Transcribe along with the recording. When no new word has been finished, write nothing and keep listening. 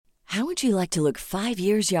How would you like to look 5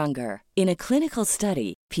 years younger? In a clinical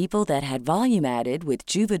study, people that had volume added with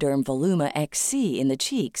Juvederm Voluma XC in the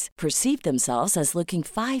cheeks perceived themselves as looking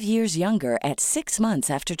 5 years younger at 6 months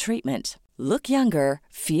after treatment. Look younger,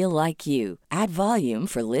 feel like you. Add volume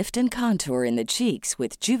for lift and contour in the cheeks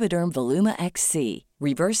with Juvederm Voluma XC.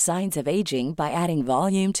 Reverse signs of aging by adding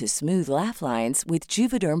volume to smooth laugh lines with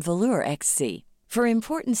Juvederm Volure XC. For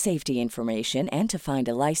important safety information and to find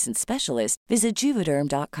a licensed specialist, visit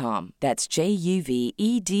Juvederm.com. That's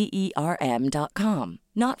JUVEDERM.com.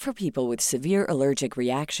 Not for people with severe allergic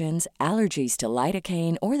reactions, allergies to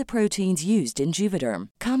lidocaine, or the proteins used in Juvederm.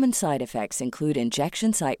 Common side effects include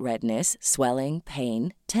injection site redness, swelling,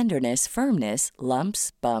 pain, tenderness, firmness,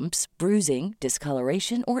 lumps, bumps, bruising,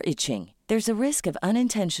 discoloration, or itching. There's a risk of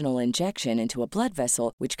unintentional injection into a blood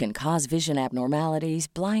vessel, which can cause vision abnormalities,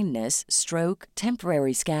 blindness, stroke,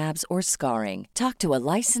 temporary scabs, or scarring. Talk to a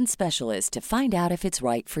licensed specialist to find out if it's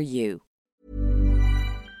right for you.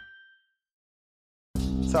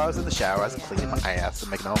 So I was in the shower, I was cleaning my ass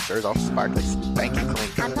and making all sure it's all sparkly, spanky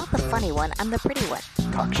clean. I'm not the funny one, I'm the pretty one.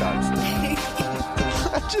 Cock shots.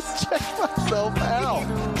 I just checked myself out.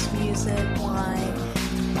 Candles, music, wine,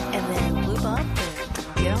 and then lube up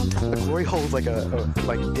and get on top. The glory hole's like a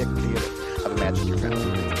dick theater. I've imagined your family.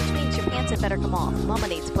 Which means your pants had better come off. Mama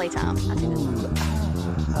needs playtime.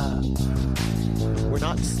 We're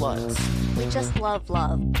not sluts. We just love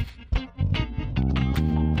love.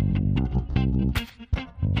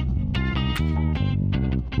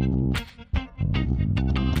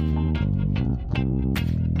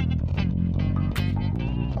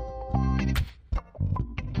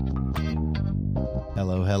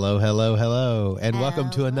 Hello, and welcome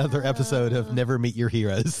to another episode of Never Meet Your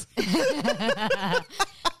Heroes.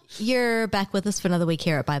 You're back with us for another week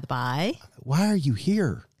here at By the By. Why are you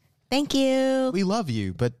here? Thank you. We love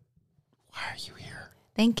you, but why are you here?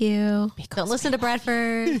 Thank you. Don't listen to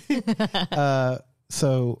Bradford.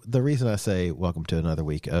 So the reason I say welcome to another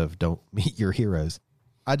week of Don't Meet Your Heroes,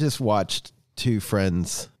 I just watched two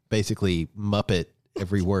friends basically Muppet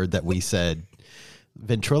every word that we said.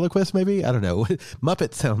 Ventriloquist, maybe? I don't know.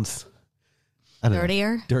 Muppet sounds...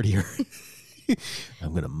 Dirtier? Dirtier.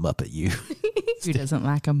 I'm going to Muppet you. Who doesn't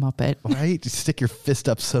like a Muppet? Right? Just stick your fist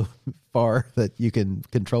up so far that you can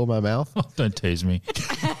control my mouth. Oh, don't tease me.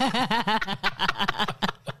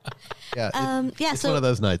 It's one of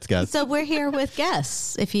those nights, guys. So we're here with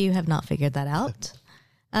guests, if you have not figured that out.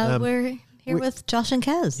 We're here with Josh and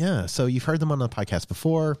Kez. Yeah, so you've heard them on the podcast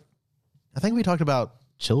before. I think we talked about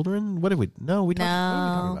children. What did we... No, we talked... What are we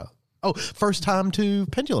talking about? Oh, first time to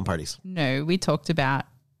pendulum parties. No, we talked about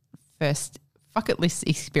first bucket list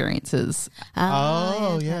experiences.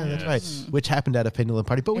 Yeah, that's right. Which happened at a pendulum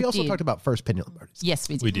party. But we also talked about first pendulum parties. Yes,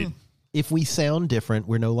 we did. We did. If we sound different,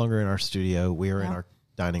 we're no longer in our studio. We're in our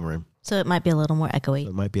dining room. So it might be a little more echoey. So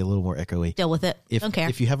it might be a little more echoey. Deal with it. Don't care.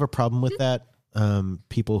 If you have a problem with that,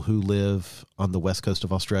 people who live on the west coast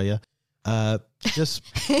of Australia, just...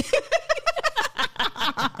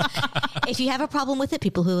 If you have a problem with it,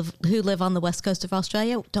 people who live on the west coast of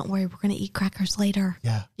Australia, don't worry, we're going to eat crackers later.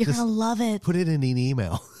 Yeah. You're going to love it. Put it in an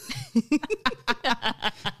email.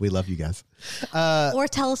 We love you guys. Or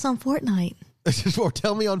tell us on Fortnite. Or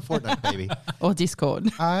tell me on Fortnite, baby. Or Discord.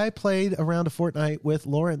 I played a round of Fortnite with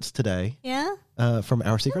Lawrence today. Yeah? From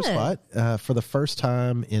Our Secret Spot for the first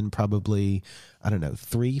time in probably,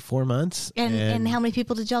 3-4 months. And how many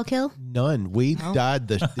people did y'all kill? None. We died.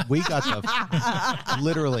 We got the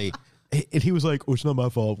literally. And he was like, "Oh, it's not my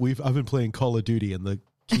fault. I've been playing Call of Duty, and the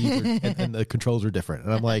keys and the controls are different."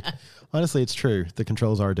 And I'm like, honestly, it's true. The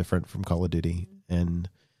controls are different from Call of Duty. And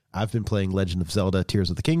I've been playing Legend of Zelda: Tears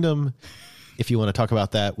of the Kingdom. If you want to talk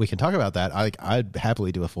about that, we can talk about that. I'd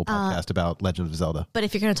happily do a full podcast about Legend of Zelda. But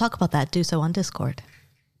if you're going to talk about that, do so on Discord.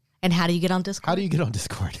 And how do you get on Discord? How do you get on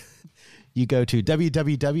Discord? You go to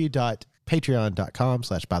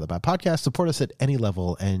www.patreon.com/bythebypodcast. Support us at any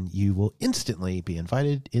level, and you will instantly be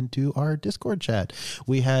invited into our Discord chat.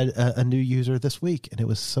 We had a new user this week, and it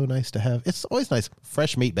was so nice to have. It's always nice.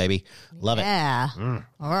 Fresh meat, baby. Love it. Yeah. Who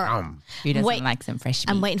doesn't like some fresh meat?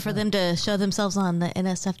 I'm waiting for them to show themselves on the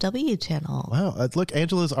NSFW channel. Wow. Look,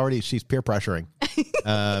 Angela's she's peer pressuring.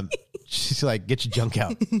 She's like, get your junk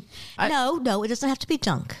out. No, it doesn't have to be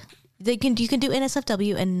junk. You can do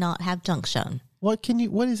NSFW and not have junk shown. What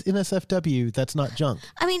is NSFW that's not junk?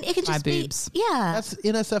 I mean, it can just be boobs. Yeah. That's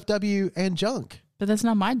NSFW and junk. But that's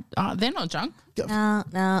not my... they're not junk.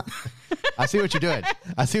 No. I see what you're doing.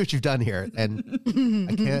 I see what you've done here. And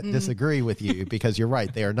I can't disagree with you because you're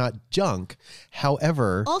right. They are not junk.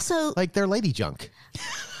 However, also, like they're lady junk.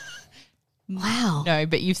 Wow. No,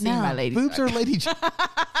 but you've seen my lady boobs junk. are lady junk.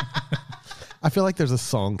 I feel like there's a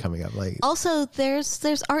song coming up. Like, Also, there's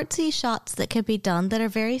artsy shots that can be done that are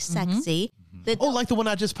very sexy. That oh, like the one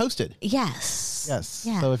I just posted. yes. Yes.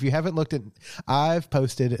 Yeah. So if you haven't looked at, I've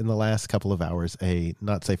posted in the last couple of hours a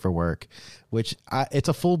not safe for work, which it's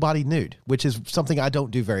a full body nude, which is something I don't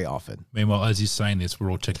do very often. Meanwhile, as he's saying this, we're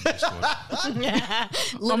all checking Discord.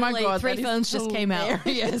 Oh my Literally, God, 3 that is phones just came out.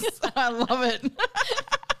 Yes, I love it.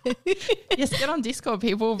 Yes, get on Discord,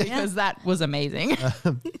 people, because that was amazing.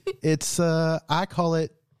 It's I call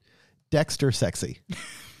it Dexter sexy.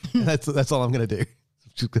 That's all I'm gonna do.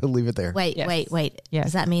 Just gonna leave it there. Wait. Yes.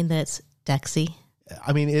 Does that mean that it's Dexy?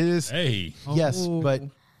 I mean, it is. Hey. Yes, but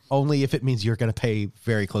only if it means you're going to pay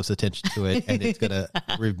very close attention to it and it's going to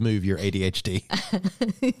remove your ADHD.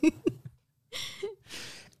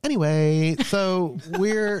 Anyway, so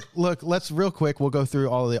let's real quick. We'll go through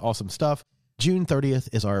all of the awesome stuff. June 30th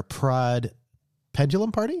is our Pride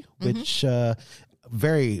Pendulum Party, which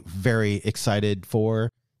very, very excited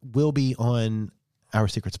for. Will be on our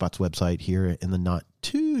Secret Spots website here in the not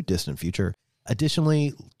too distant future.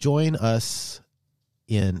 Additionally, join us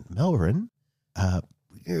in Melbourne.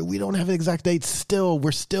 We don't have an exact date still.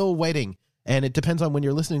 We're still waiting. And it depends on when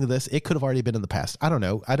you're listening to this. It could have already been in the past. I don't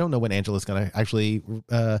know. I don't know when Angela's going to actually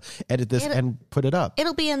edit this and put it up.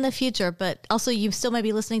 It'll be in the future, but also you still might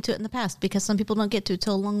be listening to it in the past because some people don't get to it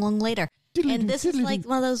till long, long later. And this is like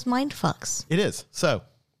one of those mind fucks. It is. So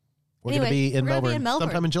we're going to Anyway, be in we're gonna be Melbourne in Melbourne.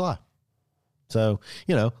 sometime in July. So,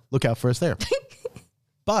 look out for us there.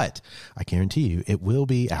 But I guarantee you it will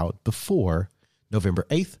be out before November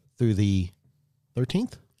 8th through the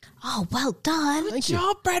 13th. Oh, well done. Thank you.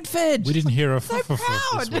 Job, Bradford. We didn't hear a So this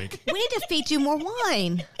proud. week. We need to feed you more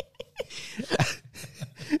wine.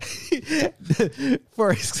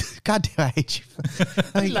 Forrest, goddamn, I hate you.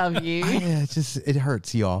 I love you. It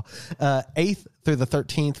hurts, y'all. 8th through the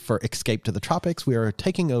 13th for Escape to the Tropics. We are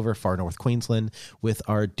taking over Far North Queensland with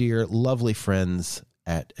our dear, lovely friends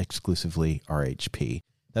at exclusively RHP.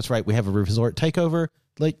 That's right. We have a resort takeover.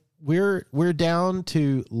 Like we're down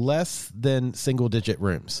to less than single digit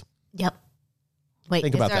rooms. Yep. Wait,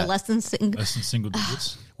 Think is about there that. less than single? Less than single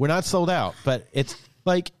digits. We're not sold out, but it's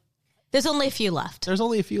like There's only a few left. there's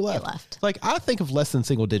only a few left. Like I think of less than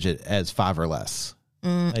single digit as 5 or less.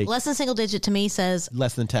 Like Less than single digit to me says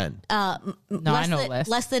less than 10.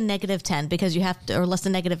 less than negative 10 because you have to, or less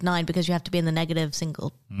than negative 9 because you have to be in the negative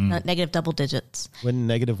negative double digits. Wouldn't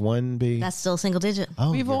negative 1 be? That's still a single digit.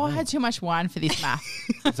 Oh, We've you're all right. had too much wine for this math.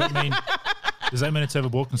 Does that mean it's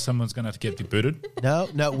overbooked and someone's going to have to get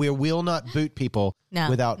debooted? No, we will not boot people No,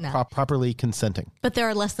 without no. properly consenting. But there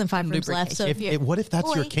are less than 5 rooms left. So What if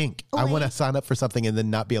that's your kink? I want to sign up for something and then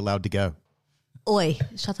not be allowed to go. Oi,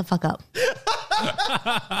 shut the fuck up.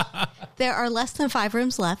 There are less than 5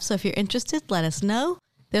 rooms left. So if you're interested, let us know.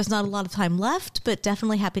 There's not a lot of time left, but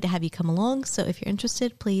definitely happy to have you come along. So if you're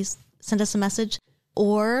interested, please send us a message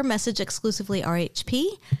or message exclusively RHP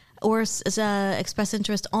or express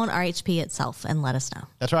interest on RHP itself and let us know.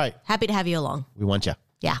 That's right. Happy to have you along. We want you.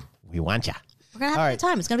 Yeah. We want you. We're going to have All a right. good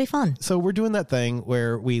time. It's going to be fun. So we're doing that thing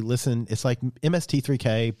where we listen. It's like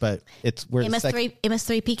MST3K, but we're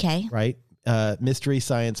MS3PK. right? Mystery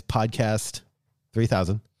Science Podcast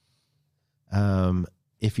 3000.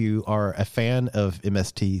 If you are a fan of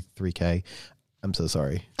MST3K, I'm so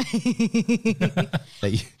sorry.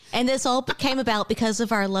 And this all came about because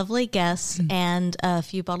of our lovely guests and a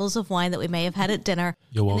few bottles of wine that we may have had at dinner.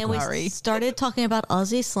 You're And then welcome. we started talking about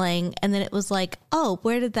Aussie slang, and then it was like, oh,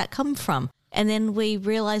 where did that come from? And then we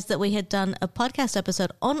realized that we had done a podcast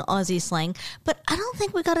episode on Aussie slang, but I don't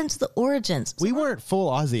think we got into the origins. We weren't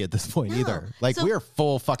full Aussie at this point either. Like So- we're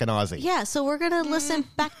full fucking Aussie. Yeah, so we're going to listen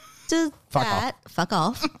back to that. Fuck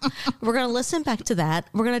off. We're going to listen back to that.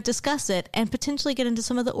 We're going to discuss it and potentially get into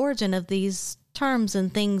some of the origin of these terms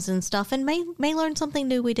and things and stuff, and may learn something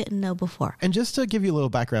new we didn't know before. And just to give you a little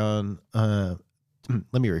background, let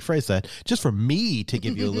me rephrase that. Just for me to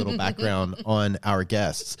give you a little background on our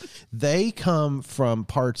guests, they come from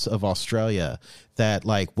parts of Australia that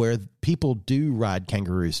like where people do ride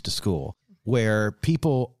kangaroos to school, where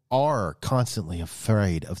people are constantly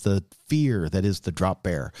afraid of the fear that is the drop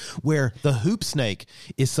bear, where the hoop snake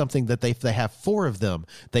is something that they have 4 of them,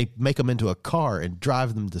 they make them into a car and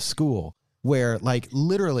drive them to school. Where like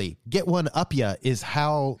literally get one up ya is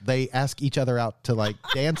how they ask each other out to like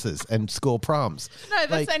dances and school proms. No,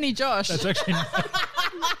 that's Like, only Josh. That's actually. I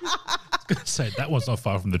was going to say, that one's not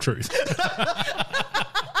far from the truth.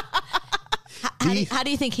 How do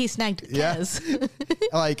you think he snagged Kez?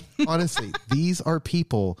 like honestly, these are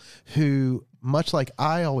people who, much like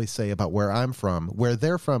I always say about where I'm from, where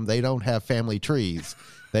they're from, they don't have family trees.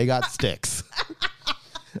 They got sticks.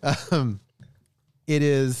 It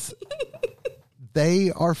is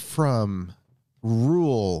They are from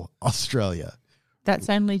rural Australia. That's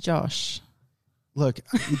only Josh. Look,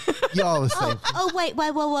 y'all the same. Oh, wait,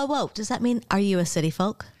 whoa. Does that mean, are you a city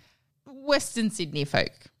folk? Western Sydney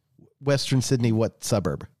folk. Western Sydney, what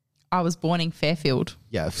suburb? I was born in Fairfield.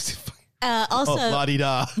 Yeah. Also,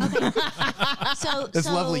 la-di-da. so That's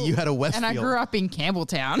lovely. You had a Westfield. And I grew up in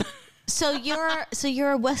Campbelltown. So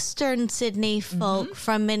you're a Western Sydney folk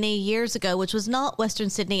from many years ago, which was not Western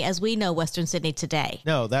Sydney as we know Western Sydney today.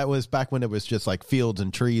 No, that was back when it was just like fields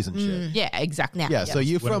and trees and shit. Yeah, exactly. Yeah, so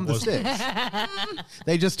you When from it the was- sticks.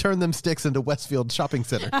 They just turned them sticks into Westfield Shopping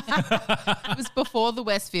Center. It was before the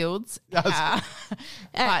Westfields, but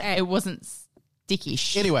it wasn't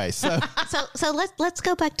stickish. Anyway, so So let's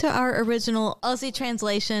go back to our original Aussie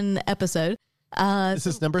translation episode. this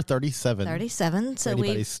is number 37. 37. So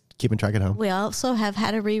Anybody's keeping track at home. we also have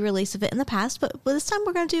had a re-release of it in the past, but this time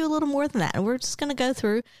we're going to do a little more than that. And we're just going to go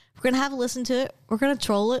through. We're going to have a listen to it. We're going to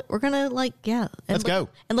troll it. We're going to Let's go.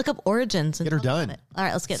 And look up origins. And Get her tell them done. about it. All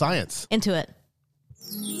right, let's get Science. into it.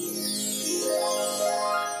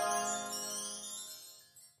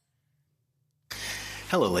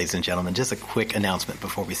 Hello, ladies and gentlemen. Just a quick announcement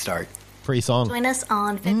before we start. Pre-song. Join us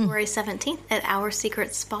on February 17th at Our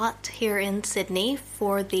Secret Spot here in Sydney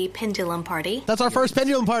for the Pendulum Party. That's our first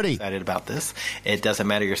pendulum party. Excited about this. It doesn't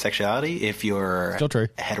matter your sexuality. If you're Still true.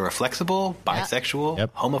 heteroflexible, bisexual,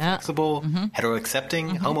 Yep. homoflexible,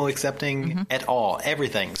 hetero-accepting, homo-accepting, at all,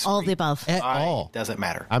 everything. All of the above. At Bi, all. doesn't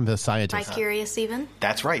matter. I'm a scientist. Bi-curious even.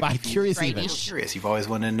 That's right. By If you- curious if even. you're curious. You've always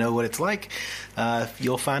wanted to know what it's like.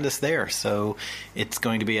 You'll find us there. So it's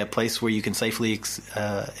going to be a place where you can safely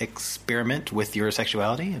experiment with your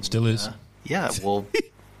sexuality. And, Still is. yeah, well,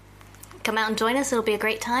 Come out and join us. It'll be a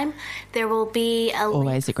great time. There will be a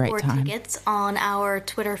Always link a great for time. tickets on our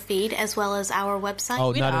Twitter feed as well as our website.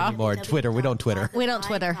 Oh, not anymore. Twitter. We don't Twitter. We don't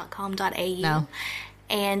Twitter. .com.au. No.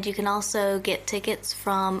 And you can also get tickets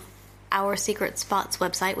from Our Secret Spot's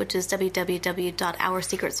website, which is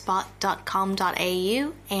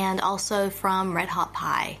www.oursecretspot.com.au, and also from Red Hot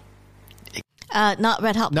Pie. Not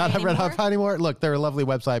Red Hot. Not Pie a Red Hot anymore. Pie anymore. Look, they're a lovely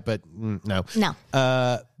website, but no. No.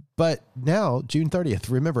 But now, June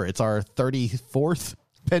 30th, remember, it's our 34th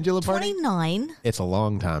pendulum party. 29. It's a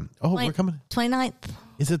long time. Oh, we're coming. 29th.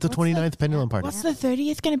 Is it the 29th pendulum party? What's the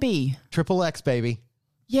 30th going to be? Triple X, baby.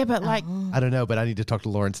 Yeah, but like I don't know, but I need to talk to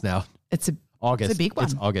Lawrence now. it's a August. It's a big one.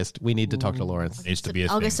 It's August. We need to talk to Lawrence. Needs to be a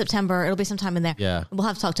August, thing. September. It'll be sometime in there. Yeah. We'll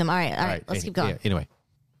have to talk to him. All right. Let's keep going. Yeah, anyway.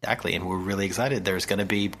 exactly. And we're really excited. There's going to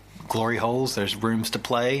be glory holes. There's rooms to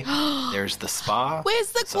play. There's the spa.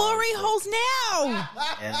 Where's the glory holes now?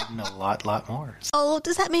 And a lot more. Oh,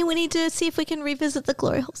 does that mean we need to see if we can revisit the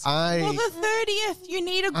glory holes? For the 30th, you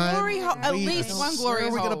need a glory hole. At least one glory Where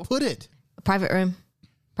are we hole. going to put it? Private room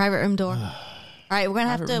door. All right, we're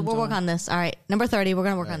gonna we'll work on this. All right, number 30. We're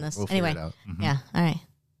gonna work on this we'll figure anyway. it out. Yeah. All right.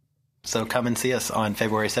 So come and see us on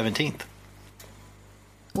February 17th.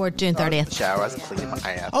 Or June 30th. Shower as I'm cleaning my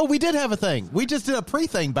ass. Oh, we did have a thing. We just did a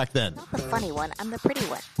pre-thing back then. The funny one. I'm the pretty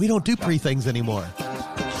one. We don't do pre-things anymore.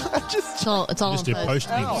 It's all Just do in post. post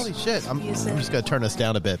things. Holy shit. I'm just going to turn us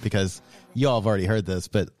down a bit because y'all have already heard this,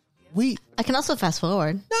 but I can also fast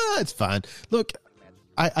forward. no, it's fine. Look,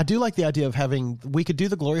 I do like the idea of we could do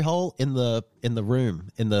the glory hole in the room,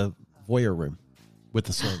 in the voyeur room with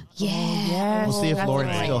the swing. Yeah. We'll see if that's Lauren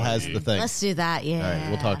great. still has the thing. Let's do that. Yeah. All right,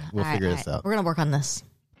 we'll talk. We'll All right, figure all this right. out. We're gonna work on this.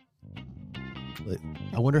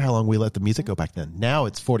 I wonder how long we let the music go back then. Now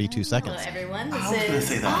it's 42 seconds. Everyone,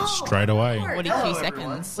 this is Straight away. 42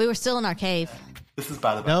 seconds. We were still in our cave. This is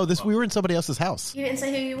by the way. No, we were in somebody else's house. You didn't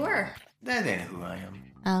say who you were. That ain't who I am.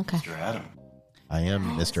 Oh, okay. Mr. Adam. I am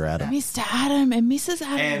Mr. Adam. Mr. Adam and Mrs.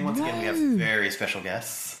 Adam. And once again, we have no. very special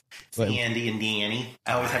guests. It's Wait. Andy and Danny.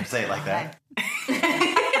 I always have to say it like that. You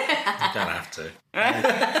don't have to.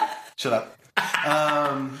 Shut up.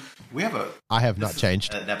 We have I have not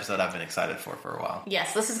changed. an episode I've been excited for a while.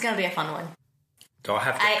 Yes, this is going to be a fun one. Do I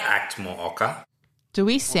have to act more ochre? Do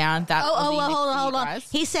we sound that Oh, Aussie well, mixed hold for on, you hold on. guys?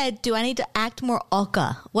 He said, "Do I need to act more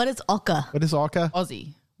Oka?" What is Oka? What is Orca?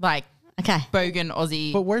 Aussie. Like Okay. bogan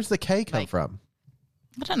Aussie. But where's the K come from?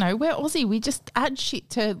 I don't know. We're Aussie. We just add shit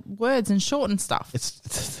to words and shorten stuff.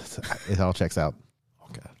 It all checks out.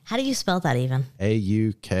 Okay. How do you spell that even?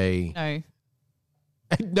 AUK. No.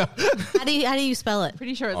 No. How do you spell it?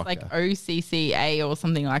 Pretty sure it's like Okay. OCCA or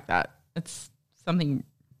something like that. It's something.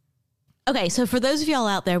 Okay, so for those of y'all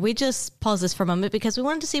out there, we just paused this for a moment because we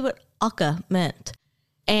wanted to see what Oka meant.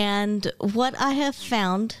 And what I have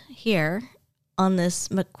found here on this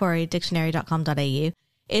MacquarieDictionary.com.au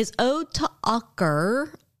is ode to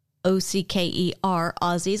Ocker, OCKER,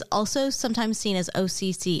 Aussies, also sometimes seen as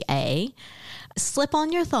OCCA, Slip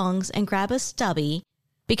on your thongs and grab a stubby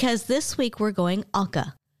because this week we're going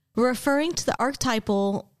Aka. Referring to the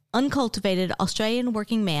archetypal, uncultivated Australian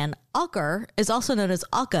working man, Ocker is also known as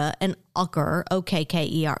Aka and Ocker,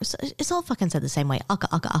 O-K-K-E-R. So it's all fucking said the same way. Aka,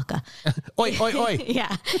 Aka, Aka. Oi, oi, oi.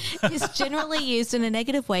 Yeah. It's generally used in a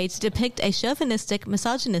negative way to depict a chauvinistic,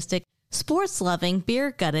 misogynistic, sports-loving,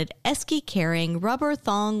 beer-gutted, esky-carrying, rubber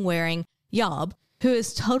thong-wearing yob who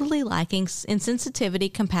is totally lacking in sensitivity,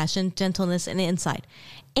 compassion, gentleness, and insight.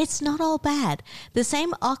 It's not all bad. The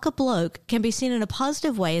same Aka bloke can be seen in a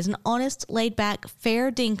positive way as an honest, laid-back,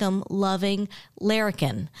 fair dinkum, loving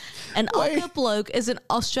larrikin. An Aka bloke is an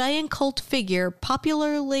Australian cult figure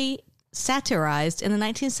popularly satirized in the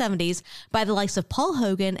 1970s by the likes of Paul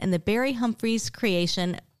Hogan and the Barry Humphries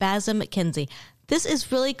creation, Basil McKenzie. This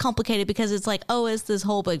is really complicated because it's like, oh, it's this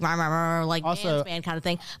whole big like Also, band kind of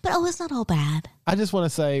thing. But oh, it's not all bad. I just want to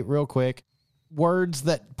say real quick, words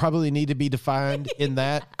that probably need to be defined in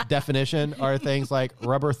that definition are things like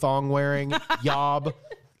rubber thong wearing, yob,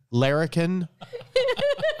 larrikin,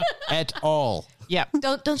 et al. Yep.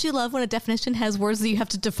 Don't you love when a definition has words that you have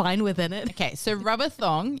to define within it? Okay, so rubber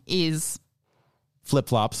thong is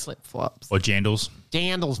Flip-flops. flip-flops. Or jandals.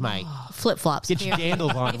 Dandles, mate. Flip-flops. Get your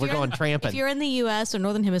dandles on. We're going tramping. If you're in the U.S. or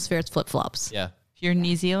Northern Hemisphere, it's flip-flops. Yeah. If you're in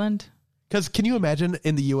New Zealand, Because can you imagine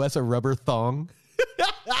in the U.S. a rubber thong?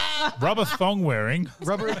 Rubber thong wearing.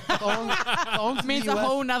 Rubber thongs means a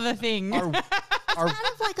whole nother thing. are Kind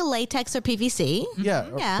of like a latex or PVC,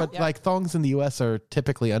 yeah, but like thongs in the U.S. are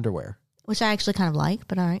typically underwear. which I actually kind of like,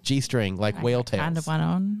 but all right. G-string, like whale tails. Kind of one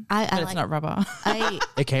on, I but it's like- not rubber.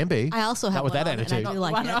 It can be. I also have Not with one that on, attitude. and I do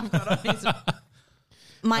like One it. on, not on is-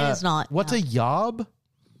 Mine is not. What's no. a yob?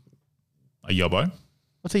 A yobbo.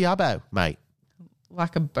 What's a yobbo, mate?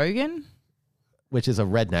 like a bogan. Which is a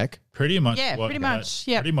redneck. Pretty much. Yeah, what, pretty much,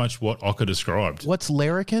 yeah. Pretty much what Ocker described. What's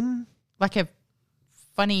larrikin? Like a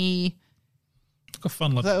funny. Like a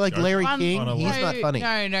fun Is that like joke. Larry Fun- King? No, He's not funny.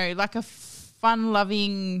 No, like a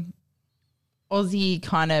fun-loving Aussie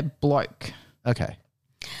kind of bloke. Okay.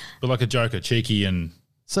 But like a joker, cheeky and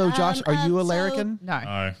So, Josh, are you a so- larrikin? No.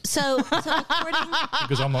 no, So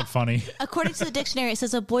because I'm not funny. according to the dictionary, it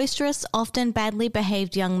says a boisterous, often badly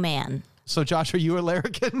behaved young man. So, Josh, are you a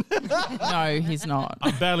larrikin? No, he's not.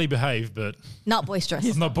 I'm badly behaved, but Not boisterous.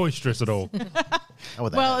 I'm not boisterous at all.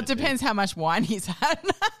 Well, it depends how much wine he's had.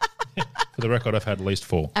 For the record, I've had at least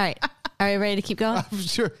 4. All right. Are you ready to keep going? I'm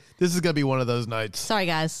sure this is going to be one of those nights. Sorry,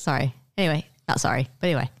 guys. Sorry. Anyway, not sorry. But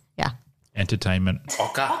anyway, yeah. Entertainment.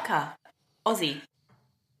 Ocker. Ocker. Aussie.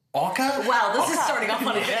 Ocker? Wow, this is starting off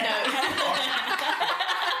on a good note.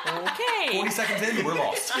 Okay. 40 seconds in, we're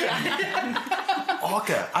lost.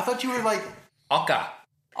 Ocker. I thought you were like, Ocker.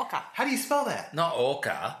 Ocker. how do you spell that? Not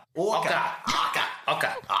orca. Orca. Ocker.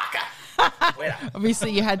 Ocker. Ocker. Wait.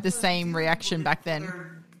 Obviously, you had the same reaction back then.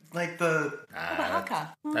 They're like the...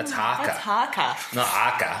 Haka. That's Haka. That's Haka. Not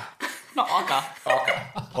Aka. Not Ocker. Ocker.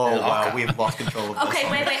 Oh, wow, we have lost control of this. Okay,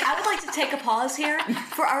 wait. I would like to take a pause here.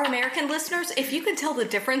 For our American listeners, if you can tell the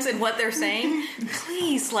difference in what they're saying,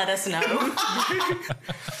 please let us know.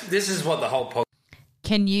 This is what the whole podcast.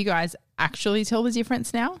 Can you guys actually tell the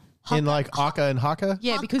difference now? In like Aka and Haka?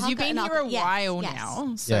 Yeah, because you've Haka been and here a Aka. Yes, while yes.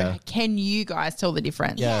 now. So Yeah. can you guys tell the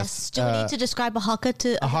difference? Yeah. Yes. Do we need to describe a haka to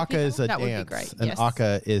A other Haka people? is a That would be dance, great, and yes.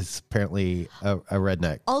 Aka is apparently a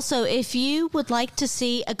redneck. Also, if you would like to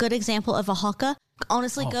see a good example of a haka,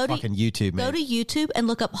 honestly, go to Fucking YouTube, man. go to YouTube and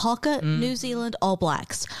look up haka New Zealand All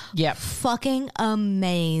Blacks. Yep. Fucking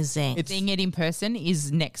amazing. Seeing it in person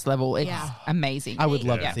is next level. It's Yeah. amazing. I would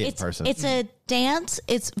love Yeah. to see it in person. It's a dance.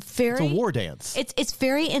 It's very It's a war dance. It's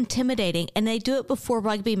very intimidating, and they do it before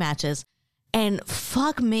rugby matches. And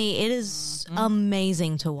fuck me, it is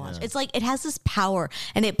amazing to watch. It's like it has this power,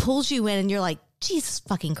 and it pulls you in, and you're like, Jesus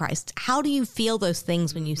fucking Christ! How do you feel those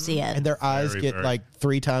things when you see it? And their eyes Very, get very. like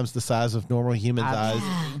 3 times the size of normal humans' eyes,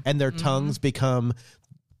 and their tongues become,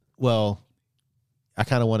 well, I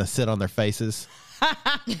kind of want to sit on their faces.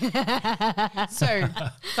 So,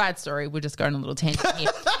 side story, we're just going a little tangent here.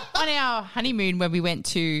 On our honeymoon when we went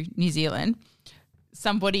to New Zealand,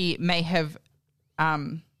 somebody may have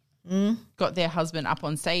got their husband up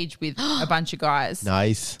on stage with a bunch of guys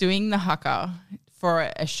Nice. doing the haka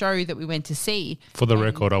for a show that we went to see. For the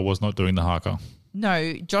record, I was not doing the haka.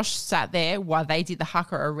 No, Josh sat there while they did the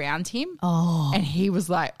haka around him. Oh. And he was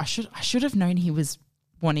like, I should have known he was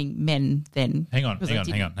wanting men then. Hang on, Because hang I on,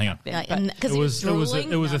 didn't hang on, hang on. then, Like, but- and- 'cause It he was a drooling? thing.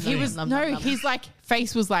 He was his like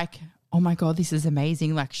face was like, oh my God, this is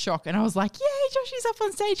amazing, like shock. And I was like, yay, Josh is up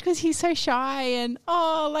on stage because he's so shy and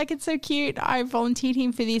oh, like it's so cute. I volunteered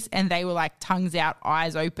him for this. And they were like tongues out,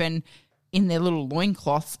 eyes open, in their little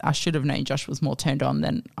loincloths. I should have known Josh was more turned on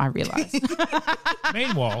than I realised.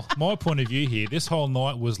 Meanwhile, my point of view here, this whole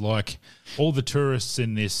night was like all the tourists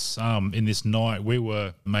in this night, we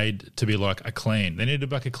were made to be like a clan. They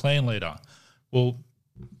needed like a clan leader. Well,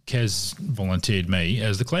 Kaz volunteered me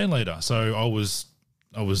as the clan leader. So I was,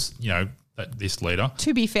 this leader.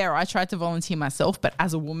 To be fair, I tried to volunteer myself, but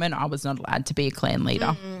as a woman, I was not allowed to be a clan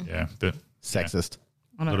leader. Yeah, but Sexist.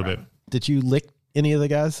 a little bit. Did you lick any of the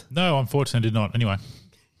guys? No, unfortunately, I did not. Anyway,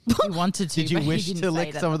 He wanted to. Did you but he wish didn't to say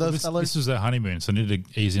lick that. some of those this fellas? was their honeymoon, so I needed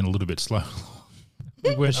to ease in a little bit slow.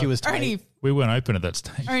 She was tight. Only We weren't open at that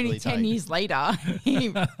stage. only 10 years later, he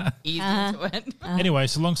eased into it. Anyway,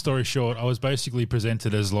 so long story short, I was basically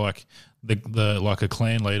presented as like the like a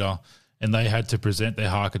clan leader, and they had to present their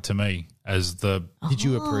haka to me as the. Did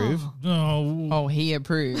you approve? Oh, He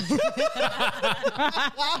approved.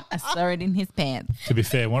 I saw it in his pants. to be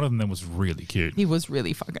fair, one of them was really cute. He was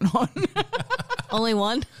really fucking on. Only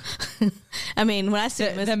one? I mean, when I see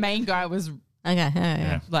him, The main guy was okay.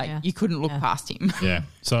 Yeah. like, you couldn't look past him. Yeah.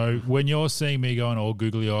 So when you're seeing me going all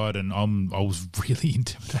googly-eyed, and I was really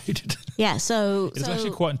intimidated. Yeah, so It's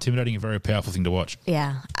actually quite intimidating and a very powerful thing to watch.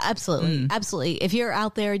 yeah, absolutely, absolutely. If you're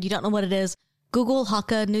out there, you don't know what it is, Google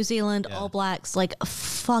Haka, New Zealand, All Blacks, like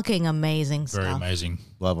fucking amazing Very stuff. amazing.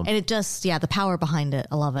 Love them. And it just, the power behind it,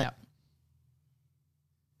 I love it. Yep.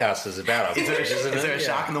 House is about a fish, isn't Is there a it?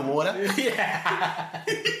 shark in the water? Yeah.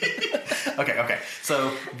 Okay.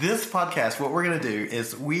 So this podcast, what we're going to do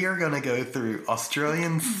is we are going to go through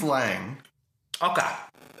Australian slang, Okay.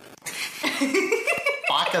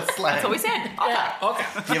 Baka slang. That's what we said. Okay. Okay.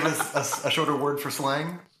 Do you have a shorter word for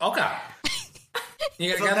slang? Okay.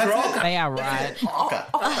 You're So going to go that's through it. okay. They are right. Oka.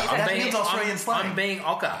 That means Australian slang. I'm being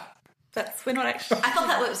okay. We're not actually. I thought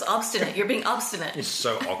that was obstinate. You're being obstinate. It's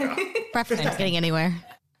so okay. Preference getting anywhere.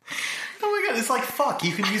 Oh my god, it's like fuck.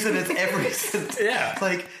 You can use it as every sentence. Yeah. It's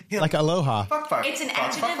like, Like aloha. fuck. It's an Fuck,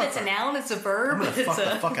 adjective. fuck, It's a fuck. noun. It's a verb. I'm gonna It's fuck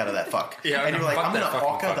the a. fuck out of that fuck. Yeah, and you're like, I'm fuck gonna that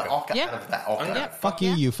fucking oka the fucker. oka Yeah. out of that oka. Yep. Fuck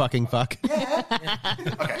you fucking fuck.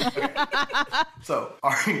 Okay. So,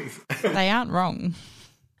 They aren't wrong.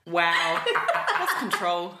 Wow. That's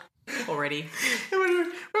control already. I'm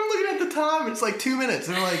looking at the time. It's like 2 minutes,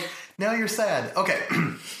 and I'm like, now you're sad. Okay.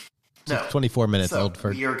 No. 24 minutes So old for.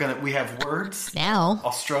 we have words, Now,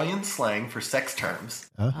 Australian slang for sex terms.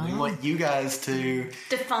 We want you guys to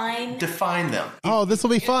define them. Oh, this will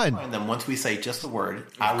be fun. Define them once we say just the word.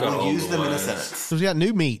 I got will all use the them in a words. sentence. So we got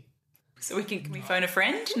new meat. So can we phone a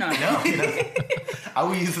friend? No. No. I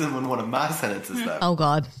will use them in one of my sentences, though. oh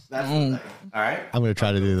God. That's the thing. All right? I'm going to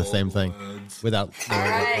try to do the same thing without knowing what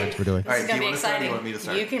right. words we're doing. All right, This is do gonna you be want to start or do exciting. you want me to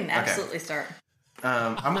start? You can Okay. absolutely start.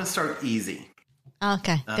 I'm going to start easy.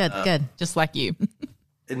 Okay, good. Just like you.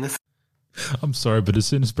 In this, I'm sorry, but as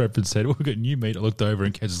soon as Bradford said, we've got new meat, I looked over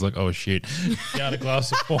and Kaz is like, oh shit, down a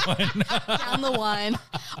glass of wine. Down the wine.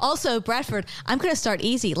 Also, Bradford, I'm going to start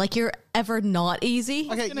easy. Like you're ever not easy.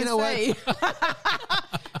 Okay, you know what?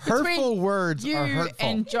 Hurtful words You are hurtful.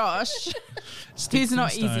 and Josh, Sticks who's and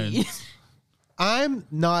not easy stones. I'm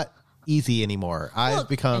not easy anymore. I've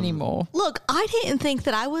become anymore. Look, I didn't think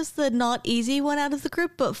that I was the not easy one out of the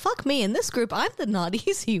group, but fuck me. In this group, I'm the not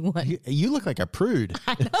easy one. You look like a prude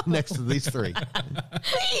next to these three.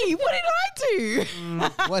 Hey, what did I do?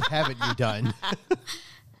 What haven't you done?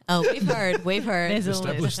 Oh, we've heard. There's a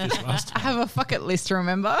Established list. this last I time. have a bucket list,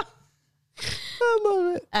 remember? I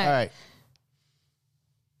love it. All right.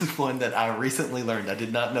 is one that I recently learned. I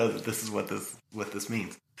did not know that this is what this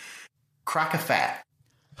means. Crack a fat.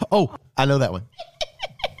 Oh, I know that one.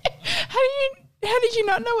 How did you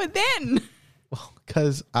not know it then?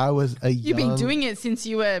 Because I was a You've young... been doing it since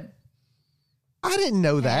you were. I didn't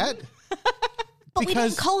know that. But we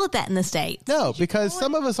don't call it that in the States. No, because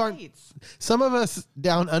some of us aren't. Some of us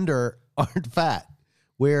down under aren't fat.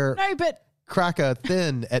 We're No, but cracker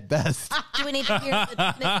thin at best. Do we need to hear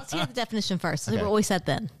let's hear the definition first. Okay. What we said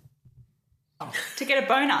then. To get a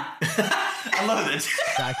boner. I love this.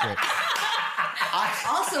 It's accurate.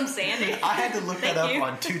 Awesome, Sandy. I had to look that up you.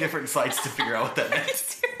 on 2 different sites to figure out what that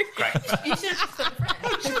meant. Great. You should have just been a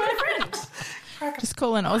friend. Just been a friend. just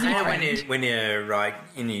call an Aussie You know friend. when you're like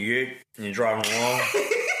in your ute and you're driving along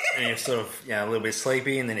and you're sort of a little bit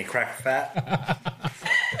sleepy and then you crack fat.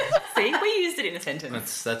 See, we used it in a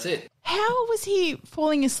sentence. That's it. How was he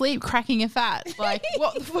falling asleep, cracking a fat? Like,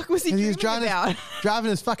 what the fuck was he And he was dreaming about? driving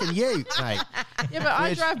his fucking ute, mate. Yeah, but I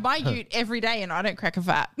Which- drive my ute every day and I don't crack a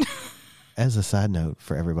fat. As a side note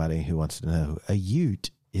for everybody who wants to know, a ute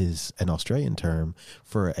is an Australian term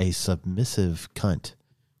for a submissive cunt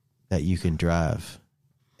that you can drive.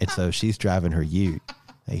 And so she's driving her ute.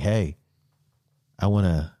 Hey, I want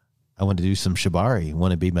to do some shibari.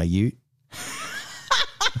 Want to be my ute?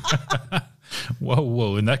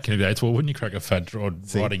 Well, in that case, well, wouldn't you crack a fat riding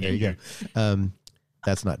there a you ute? go.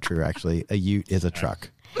 That's not true, actually. A ute is a truck,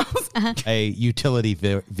 a utility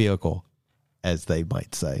vehicle, as they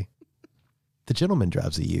might say. The gentleman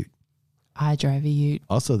drives a ute. I drive a ute.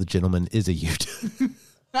 Also, the gentleman is a ute.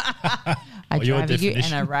 I drive a ute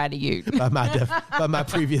and I ride a ute. by my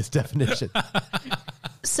previous definition.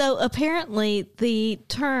 So apparently the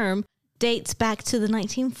term dates back to the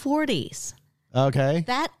 1940s. Okay.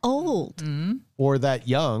 That old. Or that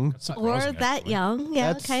young. Or that young.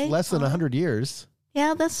 Yeah, That's okay. less than 100 years.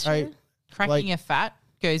 Yeah, that's true. Right? Cracking a fat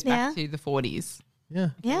goes back to the 40s. Yeah.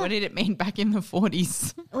 Yeah. What did it mean back in the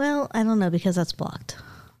 40s? Well, I don't know because that's blocked.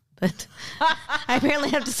 But I apparently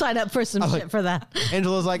have to sign up for some shit for that.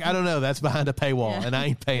 Angela's like, I don't know. That's behind a paywall, and I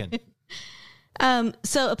ain't paying.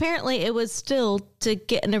 So apparently it was still to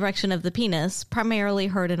get an erection of the penis, primarily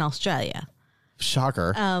heard in Australia.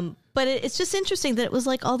 Shocker. But it's just interesting that it was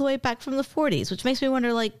like all the way back from the 40s, which makes me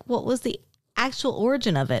wonder, like, what was the actual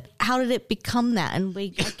origin of it? How did it become that? And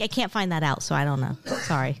I can't find that out, so I don't know.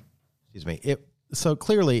 Sorry. Excuse me. So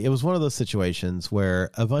clearly, it was one of those situations where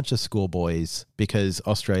a bunch of schoolboys, because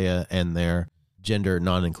Australia and their gender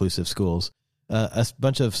non-inclusive schools, a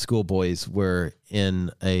bunch of schoolboys were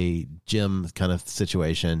in a gym kind of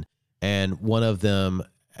situation, and one of them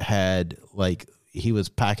had he was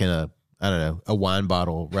packing a wine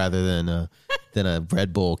bottle rather than a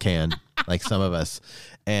Red Bull can, like some of us,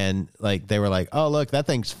 and they were like, "Oh, look, that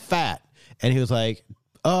thing's fat," and he was like,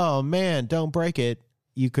 "Oh man, don't break it.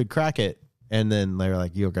 You could crack it." And then they were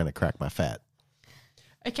like, "You're going to crack my fat."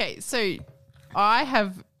 Okay, so I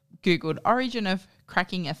have Googled origin of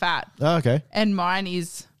cracking a fat. Oh, okay. And mine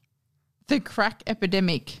is the crack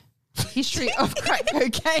epidemic, history of crack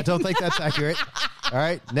cocaine. I don't think that's accurate. All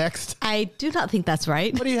right, next. I do not think that's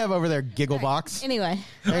right. What do you have over there, Gigglebox? Anyway.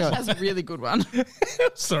 That's a really good one.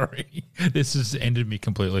 Sorry, this has ended me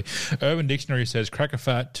completely. Urban Dictionary says crack a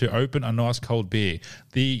fat to open a nice cold beer.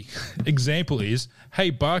 The example is,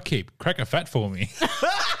 hey, barkeep, crack a fat for me.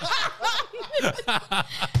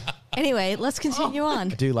 Anyway, let's continue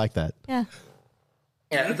on. I do like that. Yeah.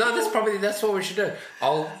 Yeah, that's what we should do.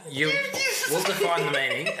 We'll define the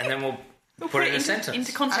meaning and then we'll put it in a sentence.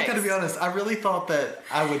 Into context. I gotta be honest, I really thought that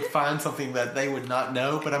I would find something that they would not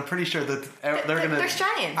know, but I'm pretty sure that they're gonna. They're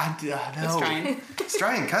Australian. I know.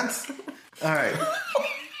 Australian cunts. All right.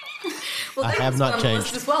 Well, I have not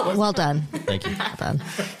changed. as well. Well done. Thank you. Well done.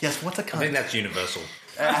 Yes, what's a cunt? I think that's universal.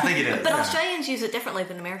 I think it is. But Australians use it differently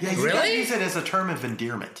than Americans. Yeah, you Really? guys use it as a term of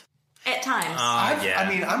endearment. At times. I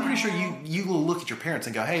mean, I'm pretty sure you will look at your parents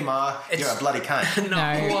and go, "Hey, ma, you're a bloody cunt." No,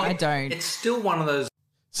 I don't. It's still one of those.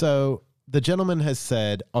 So the gentleman has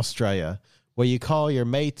said Australia, where you call your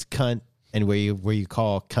mates cunt and where you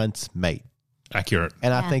call cunts mate. Accurate.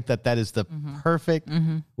 And I think that is the perfect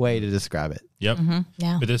way to describe it. Yep.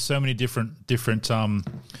 Yeah. But there's so many different I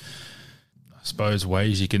suppose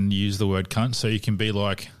ways you can use the word cunt. So you can be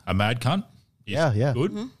like a mad cunt. Is Yeah.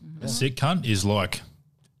 Good. A sick cunt is like,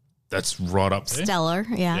 that's right up there. Stellar.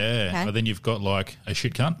 Yeah. Yeah. Okay. And then you've got like a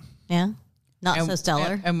shit cunt. Yeah. Not so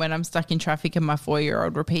stellar. And when I'm stuck in traffic and my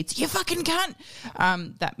 4-year-old repeats, "You fucking cunt,"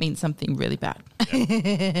 that means something really bad.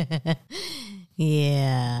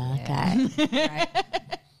 Yeah. Okay. Right.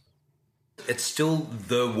 It's still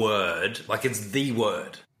the word. Like, it's the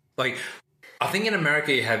word. Like, I think in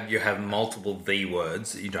America you have multiple the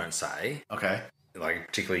words that you don't say. Okay. Like,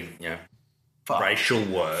 particularly, Fuck. racial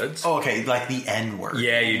words. Oh, okay, like the N word.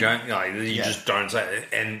 Yeah, you don't, just don't say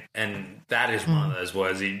it. And that is one of those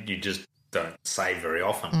words you just don't say very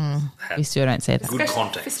often. We still don't say that. Good For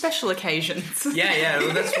context. special occasions. Yeah,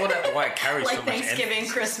 well, that's why it carries Like so much Thanksgiving,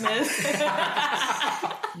 emphasis. Christmas.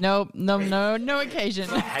 No occasion.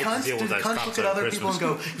 I hate to Cunts, deal with those cunts cunts look at over other people and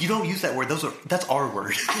Christmas. go, "You don't use that word. That's our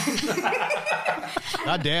word."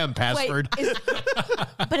 Goddamn, password.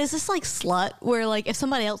 But is this like slut, where like if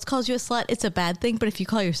somebody else calls you a slut, it's a bad thing, but if you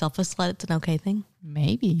call yourself a slut, it's an okay thing?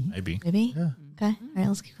 Maybe. Maybe. Maybe? Yeah. Okay. All right,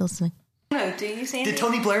 let's keep listening. No, do you say Did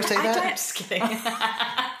Tony Blair say I that? don't. Just kidding.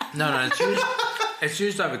 No, it's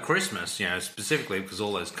used over Christmas, specifically because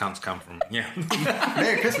all those cunts come from,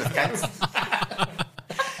 Merry Christmas, cunts.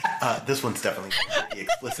 This one's definitely got the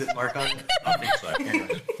explicit mark on it. I think so.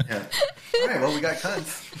 Anyway, yeah. All right, well, we got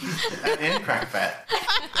cunts and crack fat.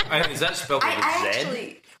 Is that spelled with I a Z?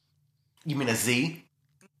 actually. You mean a Z?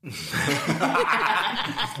 Is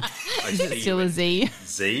it still a Z?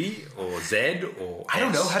 Z or Z or I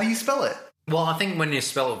don't know. How do you spell it? Well, I think when you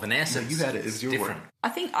spell it with an S, No, it's you had it. It's your different. word. I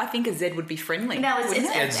think a Z would be friendly. No, it's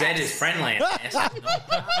Yeah, Z is friendly. And S is not.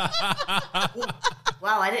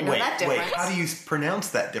 Wow, I didn't know that Wait, difference. how do you pronounce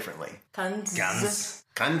that differently? Tons. Guns.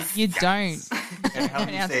 Cunt. You don't. And how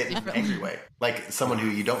do you say it in an angry way? Like someone who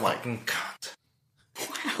you don't like. Fucking cunt.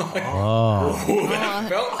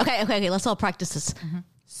 Okay. Let's all practice this.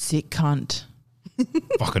 Sick cunt.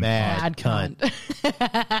 Fucking Bad Bad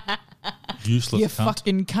cunt. useless You cunt.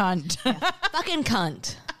 fucking cunt. Fucking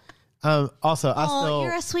cunt. Also, I Oh, still.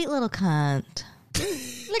 you're a sweet little cunt.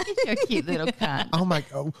 Look at your cute little cunt. Oh my!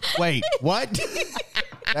 Oh, wait, what?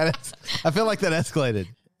 I feel like that escalated.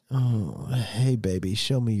 Oh, hey, baby,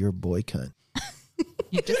 show me your boy cunt.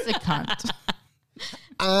 You're just a cunt.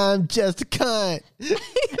 I'm just a cunt.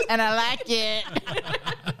 And I like it.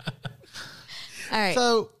 All right.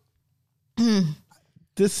 So,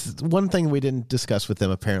 this one thing we didn't discuss with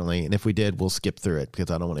them apparently, and if we did, we'll skip through it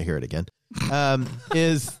because I don't want to hear it again.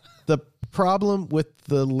 Is the problem with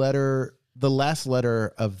the last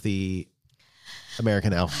letter of the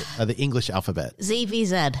American alphabet, the English alphabet,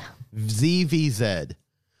 ZVZ. ZVZ.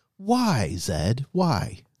 Why, Zed?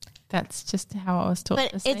 Why? That's just how I was taught to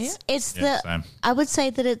But say it's it. it's Yeah, the same. I would say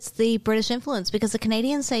that it's the British influence because the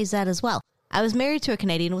Canadians say Z as well. I was married to a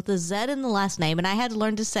Canadian with a Z in the last name, and I had to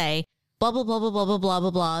learn to say blah blah blah blah blah blah blah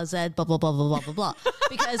blah blah Z blah blah blah blah blah blah blah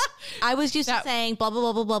because I was used to saying blah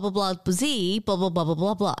blah blah blah blah blah blah Z blah blah blah blah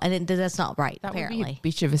blah blah, and that's not right. That apparently, would be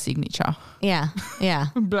a bitch of a signature. yeah.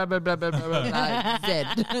 Blah, blah, blah, blah, blah, blah, blah.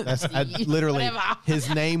 Z. That's literally Whatever. his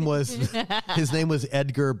name was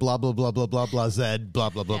Edgar blah blah blah blah blah blah Zed blah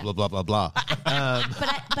blah blah blah blah blah blah.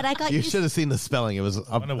 But I got You used should have seen the spelling. It was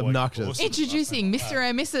wonder what obnoxious. course- Introducing Mr.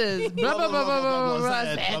 and Mrs. Blah, blah, blah, blah, blah, blah,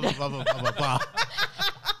 Zed, Z. blah, blah, blah, blah, blah, blah.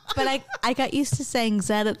 But I got used to saying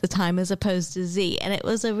Z at the time as opposed to Z, and it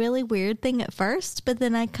was a really weird thing at first. But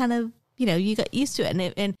then I kind of, you got used to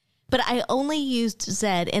it, but I only used Z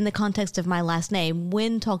in the context of my last name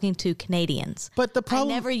when talking to Canadians. But the I problem,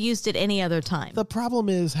 never used it any other time. the problem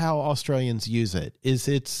is how Australians use it.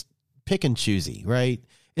 It's pick and choosy, right?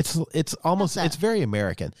 It's almost How's that? it's very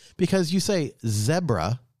American because you say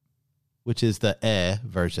zebra, which is the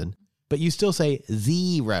version, but you still say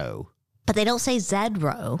zero. But they don't say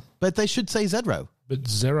Zedro. But they should say zero. But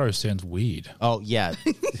zero sounds weird. Oh yeah.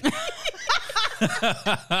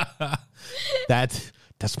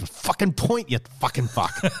 That's my fucking point, you fucking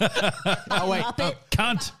fuck. Oh wait, Muppet.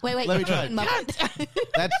 Cunt. Wait. Let me you try fucking Muppet.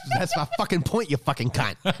 that's my fucking point, you fucking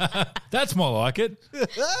cunt. That's more like it.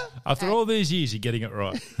 After all these years, you're getting it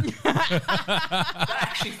right. That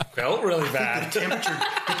actually felt really bad.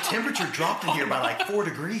 The temperature dropped in here by like 4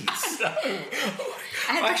 degrees.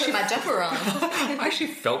 I had to put my jumper on. I actually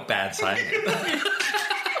felt bad saying it.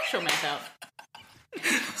 She'll make up.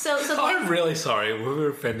 So I'm really sorry. We were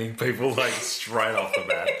offending people like straight off the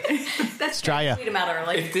bat. that's Australia. tweet them out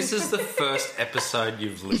early. If this is the first episode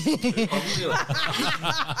you've listened to,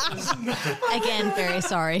 I'm really Again, very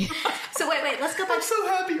sorry. So wait, let's go back. I'm so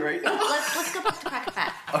happy right now. Let's go back to crack a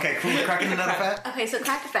fat. Okay, cool. Cracking another fat. Okay, so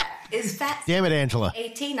crack a fat is fat. Damn it, Angela.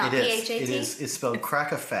 A-T, not It is. P-H-A-T. It is. It's spelled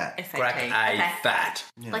crack a fat. crack a fat.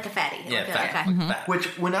 Like a fatty. Yeah, Okay, fat. okay. Fat.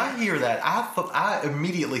 Which, when I hear that, I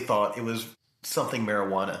immediately thought it was something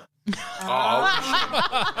marijuana. Oh,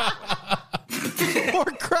 Or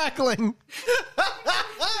crackling.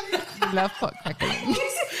 Love pot crackling.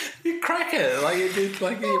 you crack it like you do,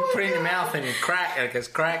 like you put it in your mouth and you crack it. It's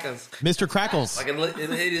crack. It's Mr. Crackles. like it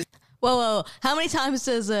is. Whoa. How many times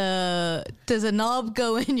does a knob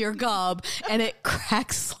go in your gob and it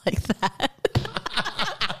cracks like that?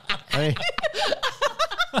 Hey,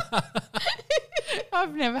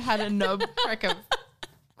 I've never had a knob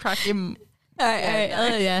crack him. All right.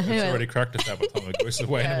 Oh, yeah. It's Anyway. already cracked us by the time it goes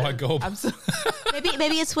away into my gob.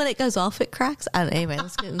 Maybe it's when it goes off, it cracks. I don't know. Anyway,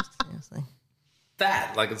 let's get seriously.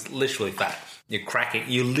 Fat, like it's literally fat. You're cracking.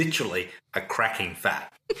 You literally are cracking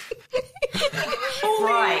fat.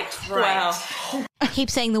 Right. Wow. Keep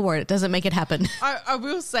saying the word. It doesn't make it happen. I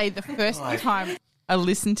will say the first time I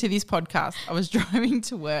listened to this podcast, I was driving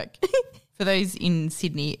to work for those in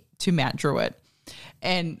Sydney to Mount Druitt.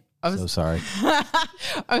 And I was so sorry.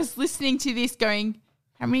 I was listening to this going,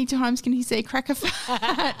 how many times can he say crack a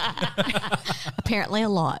fat? Apparently a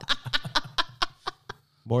lot.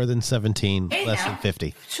 More than 17, Hey, less now. than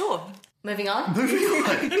 50. Sure. Moving on. Is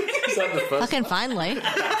that the first? Fucking finally.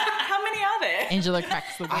 How many are there? Angela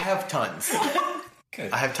cracks the I whip. have tons.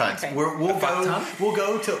 I have tons. Okay. We'll fuck go. ton? We'll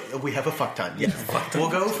go to. We have a fuck ton. Yeah, we'll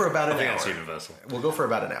go for about I an think hour. that's universal. We'll go for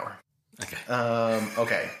about an hour. Okay.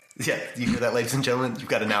 Okay. Yeah, you hear that, ladies and gentlemen? You've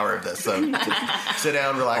got an hour of this. So sit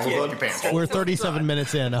down, relax, pull up your pants. We're 37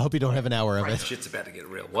 minutes in. I hope you don't have an hour of it. Shit's about to get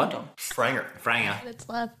real. What? Franger. Franger. It's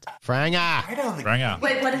left. Franga. I don't think. Franger.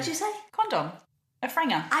 Wait, what did you say? Condom. A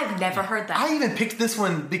franger. I've never heard that. I even picked this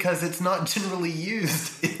one because it's not generally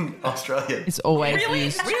used in Australia. It's always Really?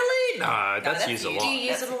 used. Really? No, that's used a lot. Do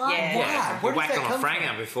you use it a lot? Yeah. Yeah, Where you does whack that on a come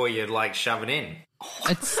franger before you like shove it in.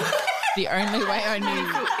 It's the only way I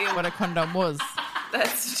knew what a condom was.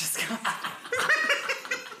 That's disgusting.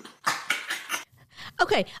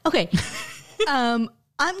 Okay. I'm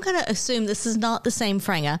going to assume this is not the same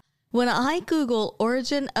franga. When I Google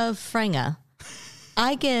origin of franga,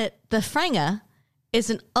 I get the franga is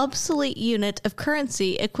an obsolete unit of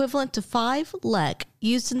currency equivalent to 5 lek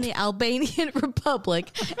used in the Albanian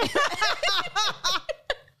Republic.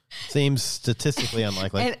 Seems statistically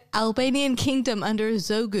unlikely. An Albanian kingdom under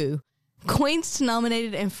Zogu. Coins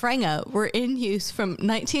denominated in franga were in use from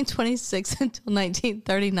 1926 until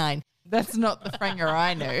 1939. That's not the franger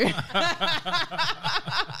I knew.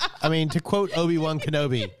 I mean, to quote Obi-Wan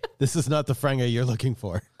Kenobi, this is not the franga you're looking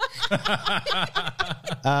for. What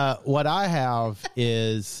I have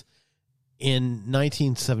is in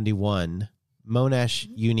 1971, Monash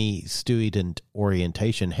Uni Student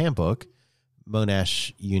Orientation Handbook,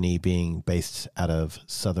 Monash Uni being based out of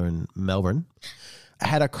southern Melbourne,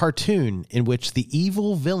 had a cartoon in which the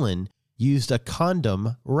evil villain used a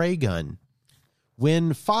condom ray gun.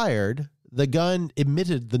 When fired, the gun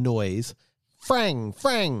emitted the noise, frang,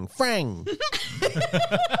 frang, frang.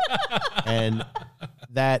 And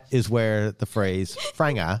that is where the phrase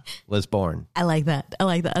franga was born. I like that.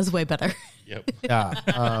 That's way better. Yep.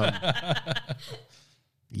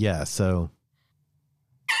 Yeah, so...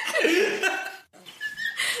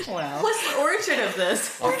 Wow. What's the origin of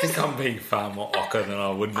this? I think I'm being far more awkward than I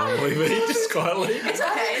would normally be, just quietly. It's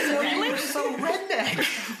okay. It's okay. You're so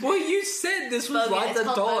redneck. Well, you said this was Bogan, like it's the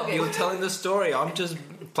called dog. Bogan. You were telling the story. I'm just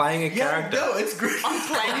playing a character. No, it's great. I'm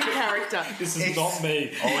playing a character. This is not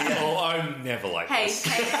me. Oh, I'm never like Hey, this.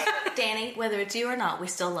 hey, Danny, whether it's you or not, we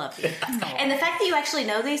still love you. And the fact that you actually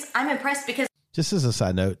know these, I'm impressed because Just as a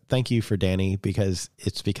side note, thank you for Danny, because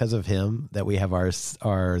it's because of him that we have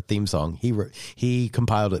our theme song. He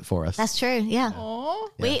compiled it for us. That's true. Yeah.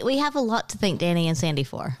 We have a lot to thank Danny and Sandy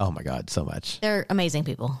for. Oh my God, so much. They're amazing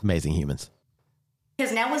people. Amazing humans.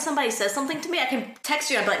 now when somebody says something to me, I can text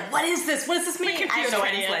you and be like, what is this? What does this mean? I have no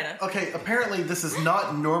idea. Translator. Okay, apparently this is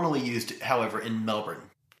not normally used, however, in Melbourne.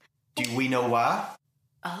 Do we know why?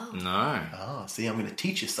 No. Oh, see, I'm going to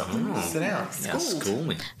teach you something. Sit down. Yeah, school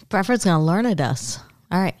me. Bradford's going to learn at us.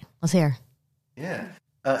 All right, let's hear. Yeah.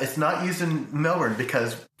 It's not used in Melbourne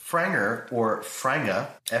because franger or franga,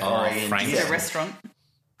 F-R-A-N-G. franga. Is it a restaurant?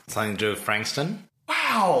 Something to do with Frankston?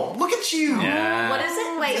 Wow, look at you. Yeah. What is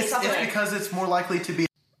it? Wait, It's because it's more likely to be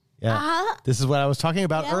Yeah. This is what I was talking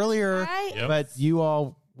about Yeah, earlier, right. Yep. but we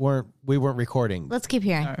weren't recording. Let's keep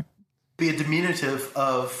hearing. No. a diminutive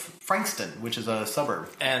of Frankston, which is a suburb.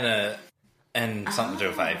 And something to do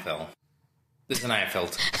with AFL. There's an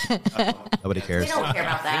AFL team. Nobody We cares. don't care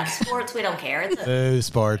about that. Sports, we don't care. It's Boo,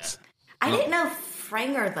 sports. I didn't know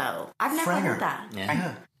franger, though. I've never Franger. heard that.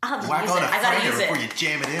 Yeah. I'll have to Whack use on it. a I gotta franger use before it. you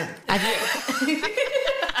jam it in.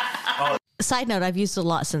 Side note, I've used it a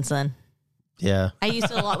lot since then. Yeah. I used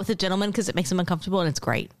it a lot with a gentleman because it makes him uncomfortable and it's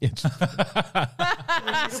great.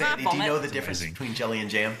 Sandy, do you know the difference between jelly and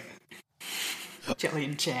jam? Jelly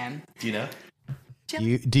and jam. Do you know?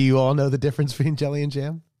 Do you all know the difference between jelly and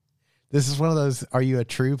jam? This is one of those, are you a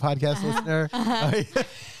true podcast listener?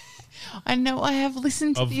 I know I have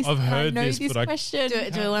listened to this. I've heard I know this, but I- question.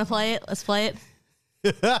 Do we want to play it? Let's play it.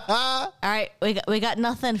 All right, we got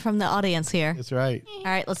nothing from the audience here. That's right. All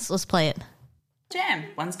right, let's play it. Jam.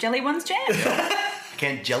 One's jelly, one's jam. I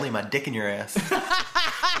can't jelly my dick in your ass.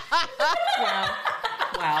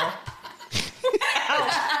 Wow.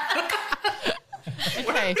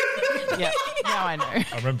 Okay. Yeah. Now I know. I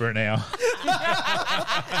remember it now.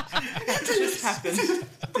 It just happened.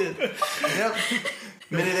 Yep.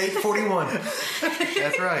 Minute 8:41.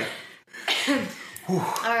 That's right. All right.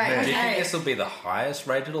 Do you all think right. this will be the highest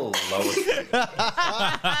rated or the lowest rated? We're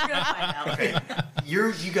gonna find out. Okay.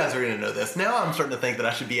 You guys are going to know this. Now I'm starting to think that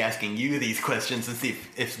I should be asking you these questions and see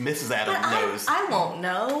if Mrs. Adam But knows. I won't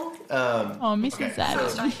know. Oh, Mrs. Adam.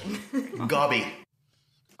 So, Gobby.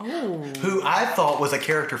 Oh. Who I thought was a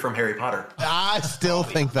character from Harry Potter. I still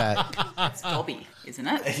think that. It's Dobby, isn't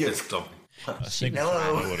it? It's dumb. I think Hello. I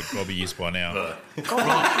know what a gobby is by now.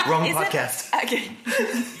 Wrong Is podcast. It, okay.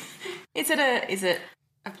 Is it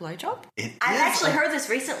a blowjob? It I've is actually a- heard this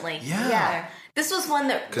recently. Yeah. This was one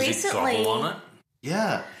that Because you recently. gobble on it?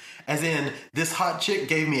 Yeah. As in, this hot chick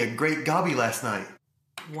gave me a great gobby last night.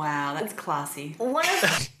 Wow, that's classy. One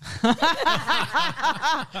of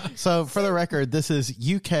So, for the record, this is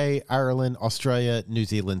UK, Ireland, Australia, New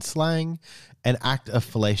Zealand slang, an act of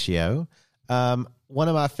fellatio. One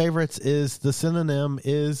of my favorites is the synonym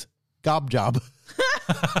is gob job.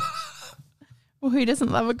 Well, who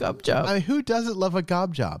doesn't love a gob job? I mean, who doesn't love a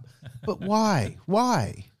gob job? But why?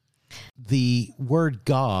 Why? The word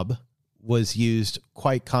gob was used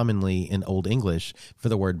quite commonly in Old English for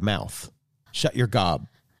the word mouth. Shut your gob.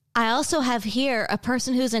 I also have here a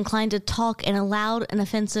person who's inclined to talk in a loud and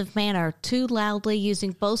offensive manner, too loudly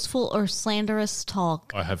using boastful or slanderous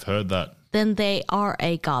talk. I have heard that. Then they are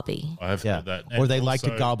a gobby. I have heard that. Or And they like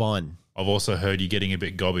to also, gob on. I've also heard you getting a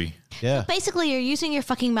bit gobby. Yeah. Basically, you're using your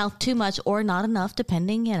fucking mouth too much or not enough,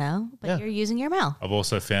 depending, but Yeah. you're using your mouth. I've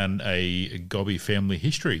also found a gobby family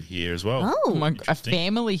history here as well. Oh, A Interesting.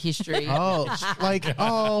 family history.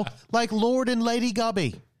 Like Lord and Lady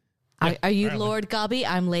Gobby. Are you Lord Gobby?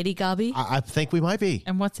 I'm Lady Gobby. I think we might be.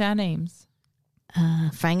 And what's our names?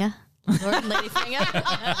 Franga. Lord and Lady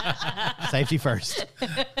Franga. Safety first.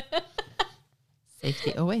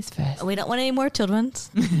 Safety always first. We don't want any more children's.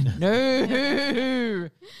 No.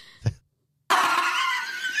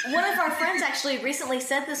 One of our friends actually recently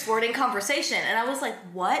said this word in conversation, and I was like,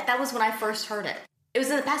 what? That was when I first heard it. It was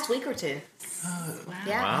in the past week or two.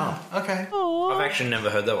 Yeah. Wow. Okay. I've actually never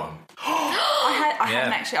heard that one. I Yeah.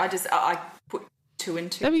 haven't actually. I put two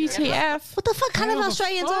and two. WTF. What the fuck kind of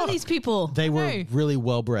Australians are these people? They were No. really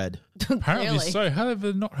well bred. Apparently Really? so. How have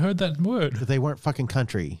they not heard that word? They weren't fucking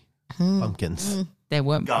country bumpkins. They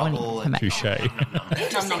weren't Gobble wanting to Touche.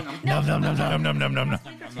 Interesting. Nom, nom, nom, nom, nom, nom, nom,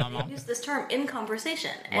 nom. Use this term in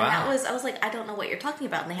conversation, and Wow. I was like, I don't know what you're talking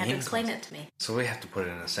about, and they had to explain it to me. So we have to put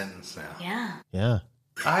it in a sentence now. Yeah. Yeah.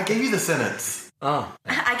 I gave you the sentence. Oh.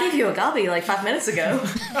 I gave you a gobby like 5 minutes ago.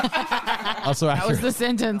 Also, That was after the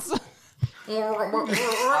sentence.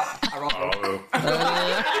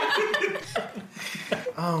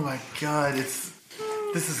 Oh my god, this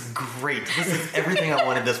is great. This is everything I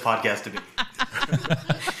wanted this podcast to be.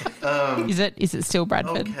 Is it still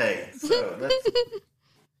Bradford? Okay, so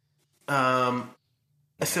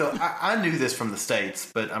that's so I knew this from the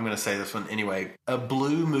States, but I'm going to say this one anyway. A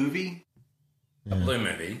blue movie. A blue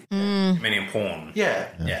movie, meaning porn. Yeah.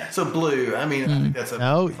 Yeah. So blue. I mean, I think that's a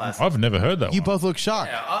No. classic. I've never heard that you one. both look shocked.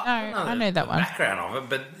 Yeah, I know that one. Background of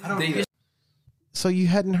it, but they either. use So you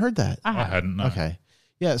hadn't heard that? I hadn't. No. Okay.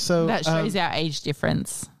 Yeah. So That shows our age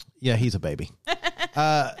difference. yeah, he's a baby.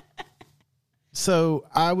 So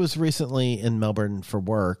I was recently in Melbourne for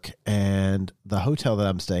work, and the hotel that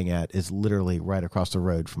I'm staying at is literally right across the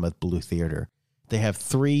road from a blue theater. They have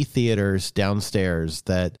 3 theaters downstairs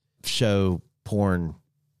that show porn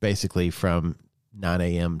basically from 9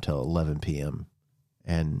 a.m. till 11 p.m.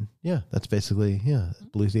 And yeah, that's basically,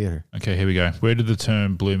 blue theater. Okay, here we go. Where did the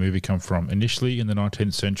term blue movie come from? Initially, in the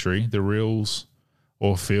 19th century, the reels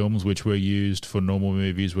or films which were used for normal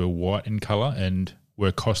movies were white in color and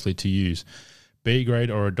were costly to use. B-grade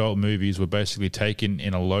or adult movies were basically taken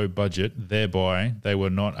in a low budget. Thereby, they were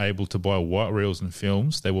not able to buy white reels and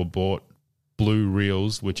films. They were bought blue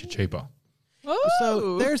reels, which are cheaper.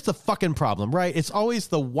 So there's the fucking problem, right? It's always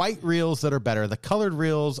the white reels that are better. The colored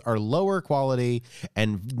reels are lower quality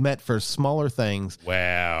and meant for smaller things.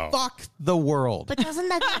 Wow. Fuck the world. But doesn't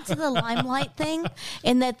that get to the limelight thing?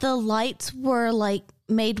 In that the lights were like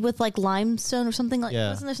made with like limestone or something like. Yeah.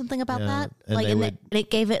 Wasn't there something about Yeah. that? And Like, they and would-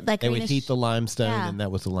 it gave it like They would greenish- heat the limestone, Yeah. and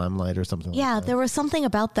that was the limelight or something Yeah, like that. there was something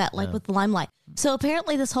about that, like with the limelight. So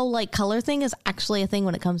apparently, this whole like color thing is actually a thing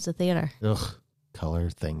when it comes to theater. Ugh, color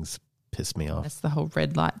things piss me off. That's the whole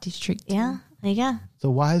red light district. Yeah, there you go. So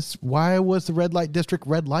why was the red light district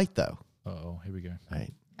red light though? Oh, here we go.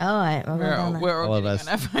 Right. All right, We're all All of getting us.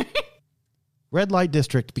 on our phone. Red light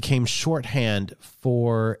district became shorthand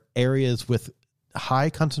for areas with high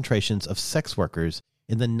concentrations of sex workers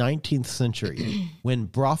in the 19th century when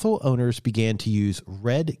brothel owners began to use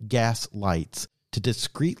red gas lights to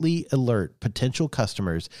discreetly alert potential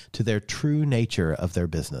customers to their true nature of their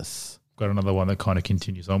business. Got another one that kind of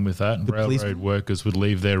continues on with that. The Railroad police- workers would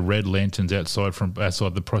leave their red lanterns outside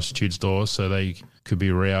the prostitutes' doors so they could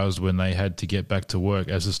be roused when they had to get back to work.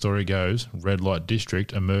 As the story goes, red light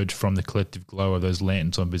district emerged from the collective glow of those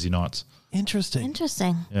lanterns on busy nights. Interesting.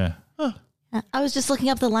 Interesting. Yeah. I was just looking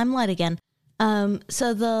up the limelight again.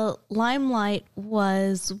 So the limelight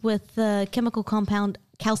was with the chemical compound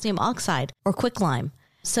calcium oxide or quicklime.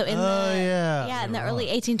 So in in the early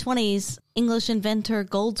 1820s, English inventor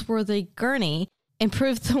Goldsworthy Gurney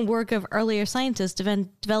improved the work of earlier scientists,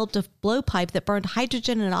 developed a blowpipe that burned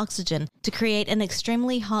hydrogen and oxygen to create an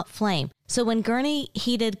extremely hot flame. So when Gurney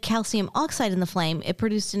heated calcium oxide in the flame, it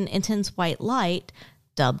produced an intense white light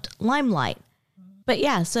dubbed limelight. But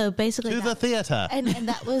yeah, so basically To the theater. and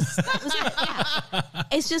that was it. Yeah.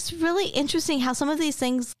 It's just really interesting how some of these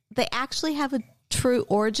things, they actually have a true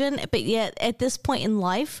origin, but yet at this point in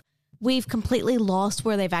life, we've completely lost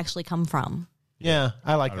where they've actually come from. Yeah,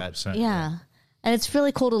 I like that. 100%. Yeah. And it's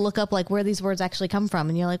really cool to look up like where these words actually come from.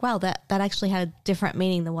 And you're like, wow, that actually had a different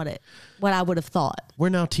meaning than what I would have thought. We're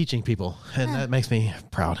now teaching people, and that makes me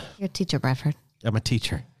proud. You're a teacher, Bradford. I'm a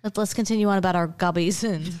teacher. Let's continue on about our gubbies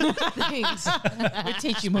and things. We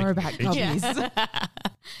teach you more about gobbies.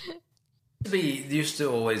 There used to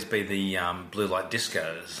always be the blue light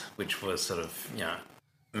discos, which was sort of,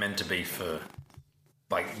 meant to be for,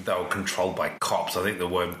 like, they were controlled by cops. I think the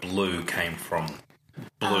word blue came from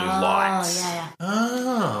blue lights. Yeah.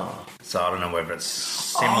 Oh. So I don't know whether it's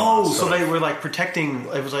similar. Oh, so they were like protecting.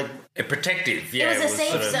 It was like protective. Yeah, It was a safe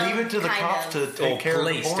sort of, zone. leave it to the kind cops of. to or take care of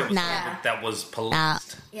the policed. It board. was Nah. that was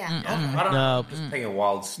policed. Yeah. I don't know. No. Just being a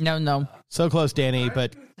wild. No. So close, Danny,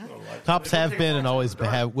 but cops have been and always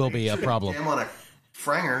will be a problem. Damn on a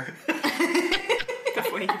franger.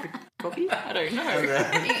 Before you give a copy? I don't know. You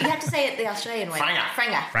have to say it the Australian way.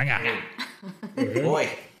 Franger. Franger. Boy.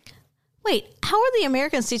 Wait, how are the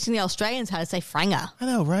Americans teaching the Australians how to say franger? I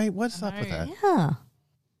know, right? What's up with that? Huh.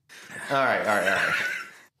 All right.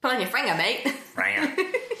 Put on your franger, mate. Franger.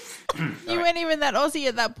 You weren't even that Aussie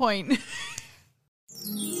at that point.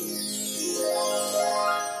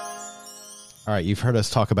 All right, you've heard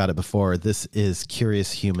us talk about it before. This is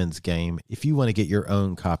Curious Humans game. If you want to get your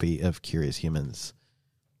own copy of Curious Humans,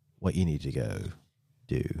 what you need to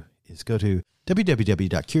do is go to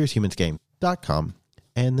www.curioushumansgame.com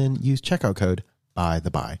and then use checkout code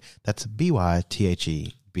BYTHEBY. That's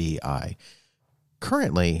BYTHEBI.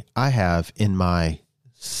 Currently, I have in my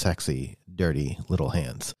sexy, dirty little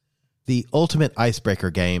hands the ultimate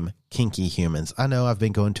icebreaker game, Kinky Humans. I know I've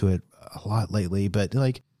been going to it a lot lately, but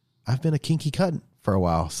like I've been a kinky cunt for a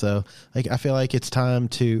while. So like I feel like it's time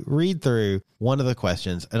to read through one of the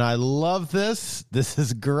questions. And I love this. This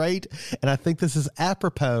is great. And I think this is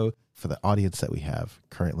apropos for the audience that we have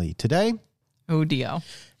currently today. Oh, dear.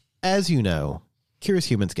 As you know,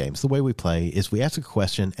 Curious Humans games, the way we play is we ask a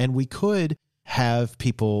question and we could have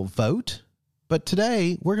people vote. But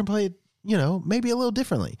today we're going to play it, maybe a little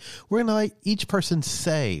differently. We're going to let each person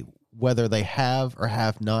say whether they have or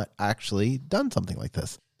have not actually done something like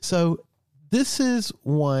this. So this is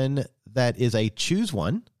one that is a choose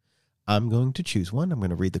one. I'm going to choose one. I'm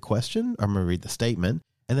going to read the question. I'm going to read the statement,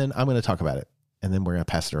 and then I'm going to talk about it. And then we're going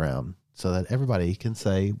to pass it around so that everybody can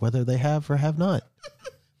say whether they have or have not.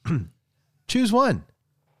 Choose one.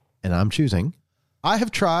 And I'm choosing. I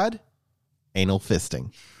have tried anal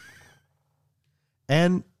fisting.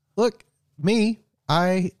 And look, me,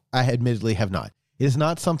 I admittedly have not. It is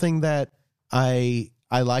not something that I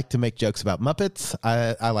like to make jokes about Muppets.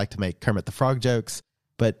 I like to make Kermit the Frog jokes.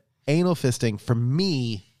 But anal fisting, for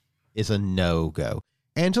me, is a no-go.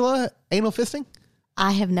 Angela, anal fisting?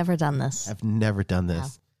 I have never done this. I've never done this. No.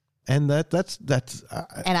 And that's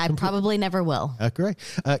and I probably never will. Great.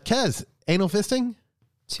 Kez, anal fisting?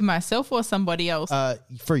 To myself or somebody else?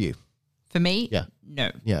 For you. For me? Yeah.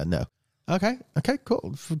 No. Yeah, no. Okay,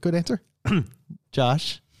 cool. Good answer.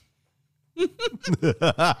 Josh.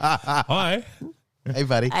 Hi. Hey,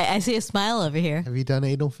 buddy. I see a smile over here. Have you done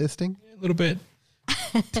anal fisting? A little bit.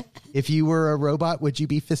 If you were a robot, would you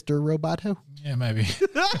be Fister Roboto? Yeah, maybe.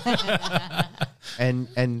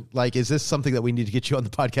 And like, is this something that we need to get you on the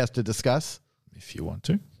podcast to discuss? If you want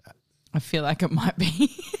to. I feel like it might be.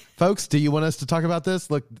 Folks, do you want us to talk about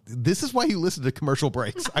this? Look, this is why you listen to commercial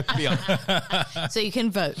breaks. I can be honest. So you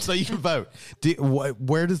can vote. So you can vote.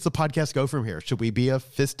 Where does the podcast go from here? Should we be a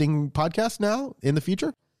fisting podcast now in the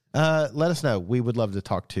future? Let us know. We would love to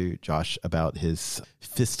talk to Josh about his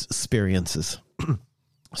fist experiences.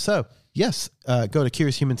 So, yes, go to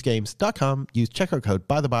CuriousHumansGames.com, use checkout code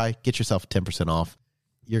BYTHEBY, get yourself 10% off.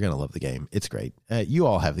 You're going to love the game. It's great. You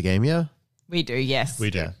all have the game, yeah? We do, yes. We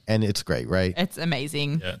do. Yeah. And it's great, right? It's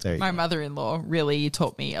amazing. Yeah. My mother-in-law really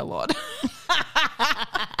taught me a lot.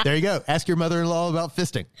 There you go. Ask your mother-in-law about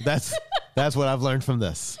fisting. That's what I've learned from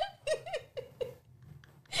this.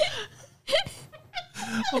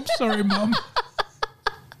 I'm sorry, Mom.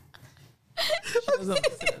 I'm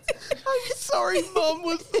sorry, Mom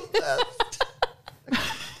was the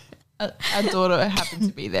best. Our daughter happened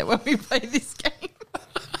to be there when we played this game.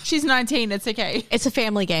 She's 19. It's okay. It's a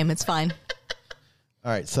family game. It's fine.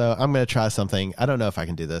 All right, so I'm going to try something. I don't know if I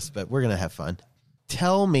can do this, but we're going to have fun.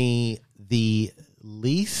 Tell me the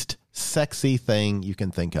least sexy thing you can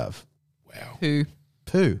think of. Wow. Who?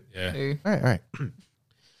 Poo. Yeah. Who? All right.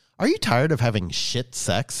 Are you tired of having shit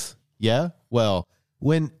sex? Yeah? Well,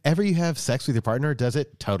 whenever you have sex with your partner, does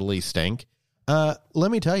it totally stink? Let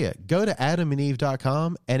me tell you, go to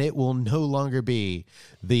adamandeve.com and it will no longer be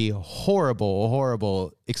the horrible,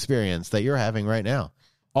 horrible experience that you're having right now.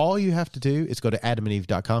 All you have to do is go to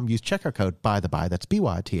adamandeve.com, use checkout code BYTHEBY, that's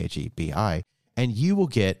BYTHEBI, and you will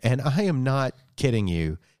get, and I am not kidding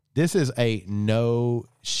you, this is a no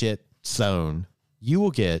shit zone. You will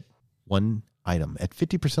get one item at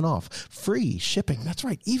 50% off. Free shipping. That's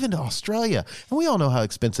right. Even to Australia. And we all know how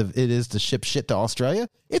expensive it is to ship shit to Australia.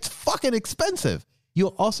 It's fucking expensive.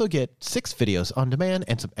 You'll also get 6 videos on demand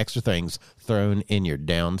and some extra things thrown in your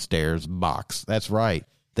downstairs box. That's right.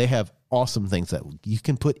 They have awesome things that you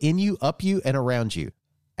can put in you, up you, and around you.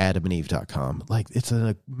 AdamandEve.com. Like, it's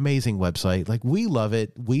an amazing website. Like, we love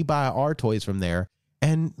it. We buy our toys from there,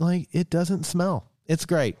 and like, it doesn't smell. It's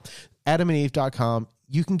great. AdamandEve.com.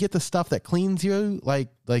 You can get the stuff that cleans you, like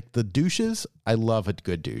the douches. I love a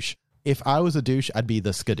good douche. If I was a douche, I'd be the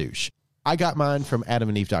skadoosh. I got mine from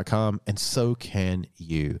AdamandEve.com, and so can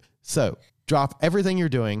you. So drop everything you're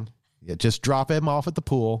doing. Just drop them off at the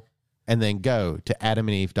pool, and then go to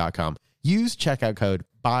AdamandEve.com. Use checkout code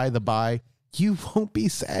BUY. You won't be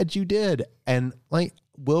sad you did, and like,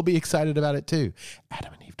 we'll be excited about it too.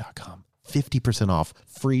 AdamandEve.com. 50% off,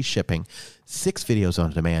 free shipping, 6 videos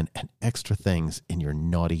on demand, and extra things in your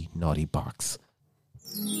naughty, naughty box.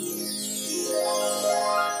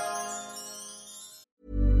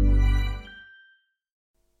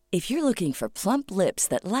 If you're looking for plump lips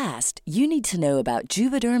that last, you need to know about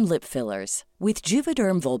Juvederm lip fillers. With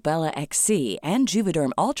Juvederm Volbella XC and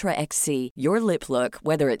Juvederm Ultra XC, your lip look,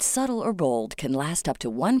 whether it's subtle or bold, can last up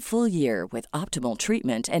to 1 full year with optimal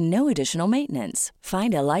treatment and no additional maintenance.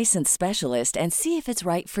 Find a licensed specialist and see if it's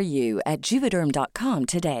right for you at Juvederm.com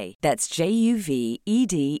today. That's JUVEDERM.com.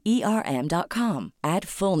 Add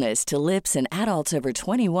fullness to lips in adults over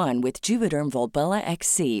 21 with Juvederm Volbella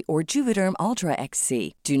XC or Juvederm Ultra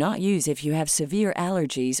XC. Do not use if you have severe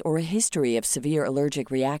allergies or a history of severe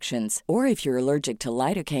allergic reactions, or if you're allergic to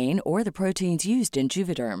lidocaine or the proteins used in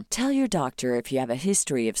Juvederm. Tell your doctor if you have a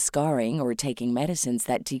history of scarring or taking medicines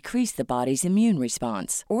that decrease the body's immune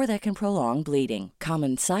response or that can prolong bleeding.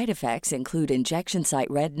 Common side effects include injection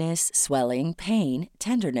site redness, swelling, pain,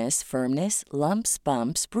 tenderness, firmness, lumps,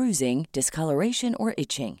 bumps, bruising, discoloration, or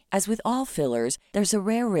itching. As with all fillers, there's a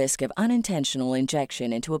rare risk of unintentional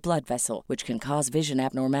injection into a blood vessel, which can cause vision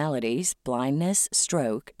abnormalities, blindness,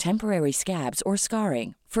 stroke, temporary scabs, or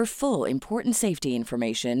scarring. For full, important safety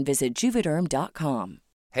information, visit Juvederm.com.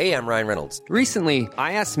 Hey, I'm Ryan Reynolds. Recently,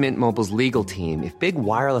 I asked Mint Mobile's legal team if big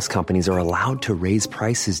wireless companies are allowed to raise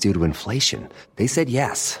prices due to inflation. They said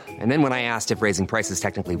yes. And then when I asked if raising prices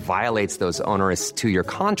technically violates those onerous 2-year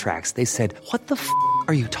contracts, they said, "What the f***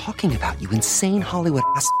 are you talking about, you insane Hollywood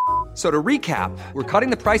ass?" So to recap, we're cutting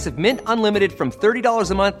the price of Mint Unlimited from $30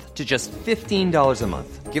 a month to just $15 a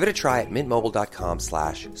month. Give it a try at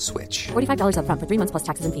mintmobile.com/switch. $45 up front for 3 months plus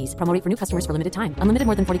taxes and fees. Promo rate for new customers for limited time. Unlimited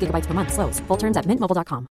more than 40 gigabytes per month. Slows full terms at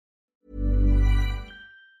mintmobile.com.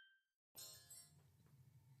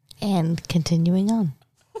 And continuing on.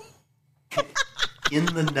 In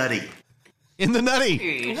the nutty. In the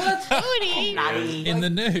nutty. Nutty. In the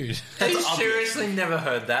nude. I seriously never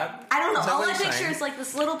heard that. I don't know. Is that All what I you're picture saying? is like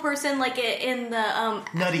this little person, like in the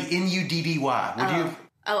Nutty. N-U-D-D-Y. Would you?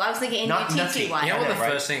 Oh, I was thinking Not N-U-T-T-Y. nutty. You know what the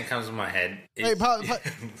Right. first thing that comes to my head is?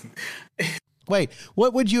 Wait,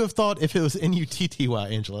 what would you have thought if it was N-U-T-T-Y,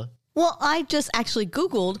 Angela? Well, I just actually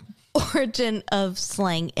Googled origin of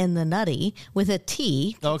slang in the nutty with a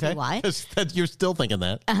T. Okay. Why? You're still thinking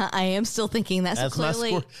that. I am still thinking that. So That's my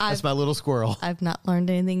clearly, that's my little squirrel. I've not learned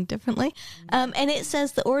anything differently. And it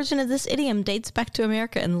says the origin of this idiom dates back to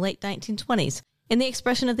America in the late 1920s. In the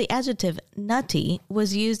expression of the adjective nutty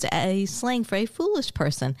was used as a slang for a foolish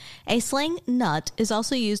person. A slang nut is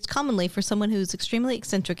also used commonly for someone who is extremely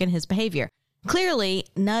eccentric in his behavior. Clearly,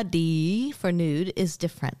 nuddy for nude is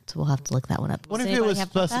different. We'll have to look that one up. What Does if it anybody was have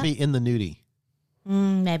supposed to that? be in the nudie?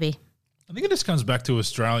 Maybe. I think it just comes back to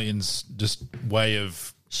Australians' just way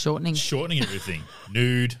of Shortening. everything.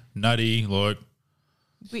 Nude, nutty, like,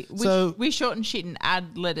 We shorten shit and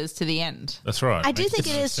add letters to the end. that's right. I do Makes think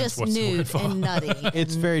it is sense just what's the word nude for. and nutty.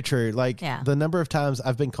 It's very true. Like, Yeah. the number of times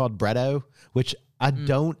I've been called Bretto, which I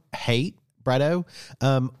don't hate Bretto,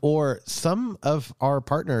 or some of our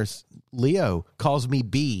partners, Leo, calls me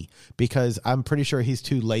B because I'm pretty sure he's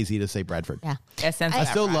too lazy to say Bradford. Yeah. I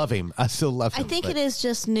still love him. I still love him. I think but- it is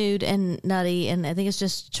just nude and nutty, and I think it's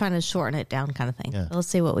just trying to shorten it down kind of thing. Yeah. But let's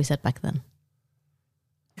see what we said back then.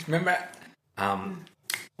 Remember,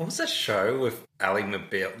 what was that show with Ali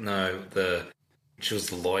McBeal? No, she was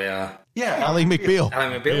the lawyer. Yeah. Ally McBeal.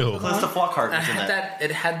 Ali McBeal. Calista Flockhart It was in had that. that.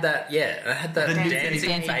 It had that. Yeah, it had that The dancing,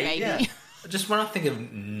 dancing baby. baby. Just when I think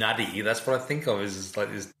of nutty, that's what I think of is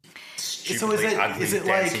like this So stupidly ugly is it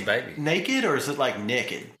dancing like baby. naked or is it like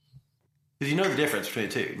naked? Because you know the difference between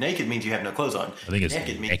the two. Naked means you have no clothes on. I think it's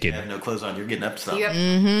naked means naked. you have no clothes on. You're getting up to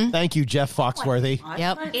something. Thank you, Jeff Foxworthy.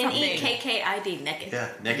 Yep. NEKKID, naked. Yeah,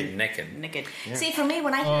 naked. Naked. See, for me,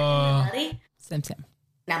 when I hear in the nutty, Same.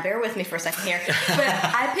 now bear with me for a second here, but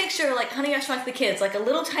I picture like Honey I Shrunk the Kids, like a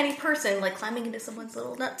little tiny person like climbing into someone's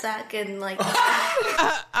little nutsack and like.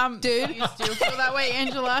 Dude, you still feel that way,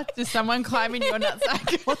 Angela? Does someone climb in your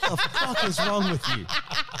nutsack? What the fuck is wrong with you?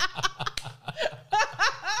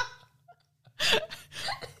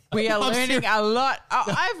 We are learning a lot.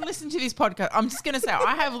 I've listened to this podcast. I'm just going to say,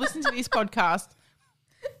 I have listened to this podcast,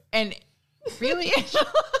 and really, Angela?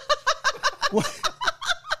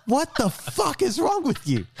 What the fuck is wrong with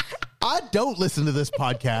you? I don't listen to this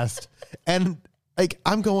podcast, and like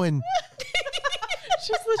I'm going.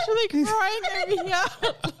 She's literally crying over here,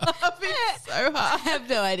 laughing so hard. I have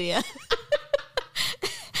no idea.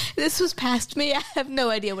 This was past me. I have no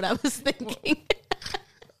idea what I was thinking.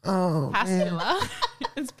 Oh, Pastula.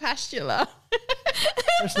 It's pastula.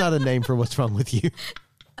 there's not a name for what's wrong with you.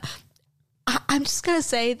 I'm just going to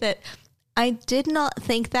say that I did not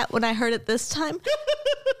think that when I heard it this time.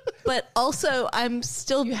 But also, I'm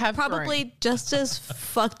still probably just as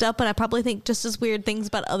fucked up, and I probably think just as weird things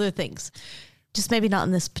about other things. Just maybe not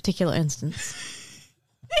in this particular instance.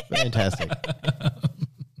 Fantastic.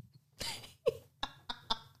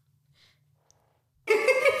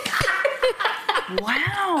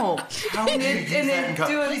 Wow. How would you use that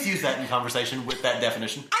please use that in conversation with that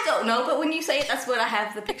definition. I don't know, but when you say it, that's what I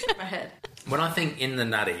have the picture in my head. When I think in the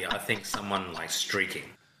nutty, I think someone like streaking.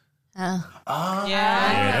 Yeah,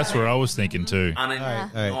 that's where I was thinking too. I mean,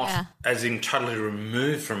 right. not as in totally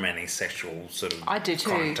removed from any sexual sort of I do too.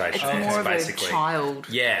 connotation. It's more of basically. a child.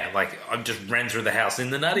 Yeah, like I just ran through the house in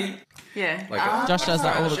the nutty. Yeah. Like, Josh does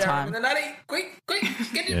that all the shower time. In the nutty, quick,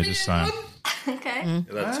 get Yeah, your just bed saying. on. Okay.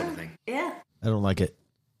 That sort of thing. Yeah. I don't like it.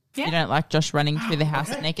 You don't like Josh running through the house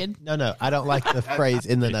naked? No, I don't like the phrase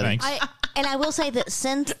in the nutty. Thanks. And I will say that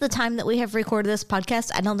since the time that we have recorded this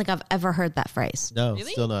podcast, I don't think I've ever heard that phrase. No,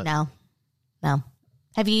 Really? still not. No.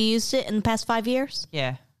 Have you used it in the past 5 years?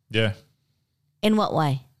 Yeah. Yeah. In what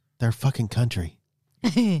way? Their fucking country.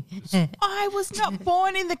 I was not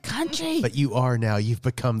born in the country. But you are now. You've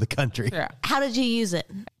become the country. Yeah. How did you use it?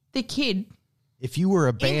 The kid, If you were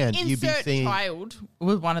a band, you'd be insert singing. child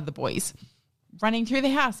with one of the boys running through the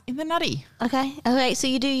house in the nutty. Okay, so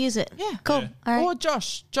you do use it. Yeah. Cool. Yeah. All right. Or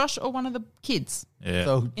Josh or one of the kids. Yeah.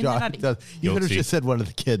 So In the Josh, nutty. you could have Guilty. just said one of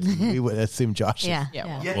the kids. We would assume Josh. Yeah.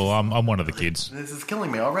 Yeah. Yes. Well, I'm one of the kids. This is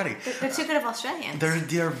killing me already. They're too good of Australians.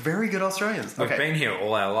 They're very good Australians. We've Okay. been here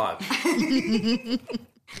all our lives.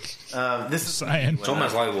 This is Saying. It's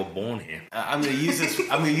almost like we were born here. I'm going to use this.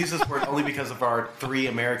 I'm going to use this word only because of our 3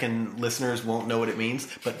 American listeners won't know what it means.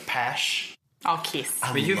 But pash. I'll kiss.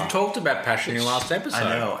 But you've talked about passion in your last episode.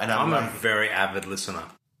 I know, and I'm I'm a like- very avid listener.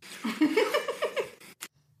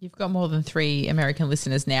 You've got more than 3 American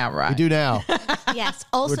listeners now, right? We do now. Yes.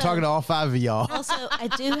 Also, We're talking to all 5 of y'all. Also, I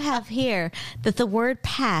do have here that the word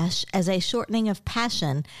pash, as a shortening of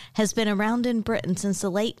passion, has been around in Britain since the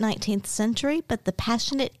late 19th century, but the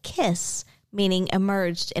passionate kiss meaning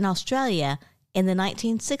emerged in Australia in the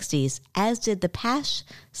 1960s, as did the pash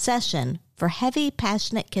session for heavy,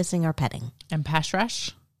 passionate kissing or petting. And pash rash?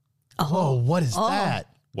 Oh, what is that?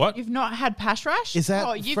 What? You've not had pash rash? Is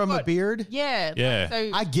that you've from a beard? Yeah. Yeah.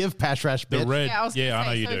 So, I give pash rash The bitch. red. yeah, I was gonna I say,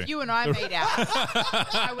 know you so do. if you and I made out,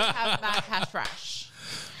 I would have mad pash rash.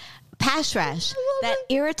 Pash rash, that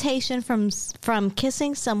irritation from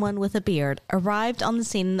kissing someone with a beard, arrived on the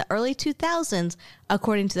scene in the early 2000s,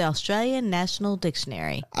 according to the Australian National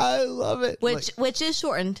Dictionary, I love it. which is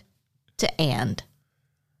shortened to AND.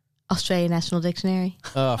 Australian National Dictionary.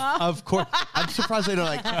 Of course. I'm surprised they don't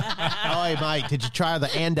like, oh, hey, Mike, did you try the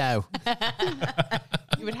ando?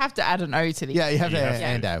 You would have to add an O to the Yeah, you have to Yeah.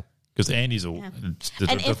 add ando. Because Andy's a.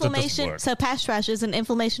 An inflammation. So pash rash is an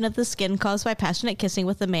inflammation of the skin caused by passionate kissing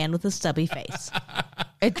with a man with a stubby face.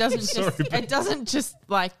 It doesn't just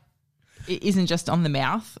like it isn't just on the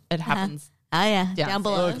mouth. It happens. Oh yeah, Yeah. down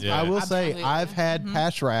below. Yeah. I will Absolutely. say I've had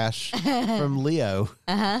pash rash from Leo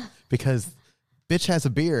because bitch has a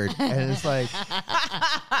beard. And it's like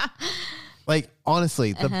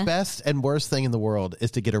honestly, the best and worst thing in the world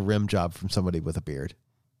is to get a rim job from somebody with a beard.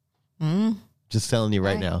 Just telling you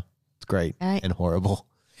right now. It's great Right. and horrible.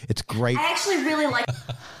 It's great I actually really like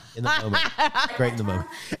in the moment. Great in the moment.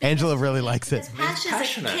 Angela really likes it. this. Pash is a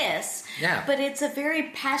passionate. kiss. Yeah. But it's a very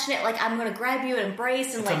passionate, like, I'm going to grab you and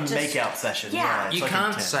embrace and, It's like, a just. make-out session. Yeah. it's You like can't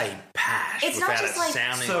intense. say pash It's not without just it like-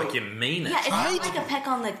 sounding So- like you mean it. Yeah, it's not like a peck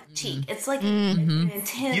on the cheek. It's like an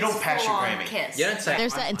intense, You don't pass your full-on Grammy. kiss. You don't say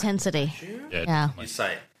There's that intensity. Yeah. Yeah. You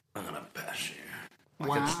say, I'm going to pash you.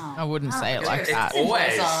 Wow. I wouldn't say it like It's that.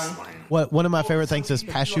 always One of my favorite things is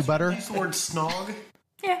pashu butter. Use the word snog.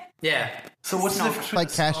 yeah. So what's the difference between Like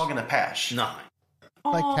a cash- snog and a pash? No.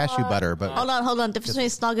 Like cashew butter, but Hold on. Difference between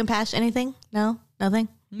snog and pash? Anything? No? Nothing?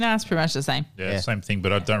 No, it's pretty much the same. Yeah, same thing,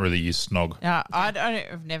 but I don't really use snog. Yeah,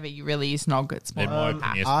 I've never really used snog. It's more In my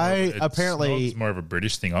opinion, apparently- snog's more of a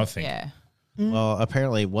British thing, I think. yeah. well,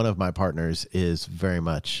 apparently one of my partners is very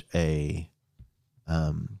much a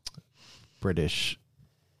British.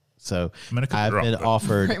 So I mean, I could be I've wrong, been but-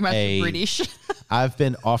 offered Pretty much a British. I've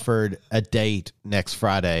been offered a date next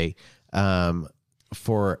Friday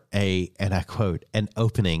for and I quote, an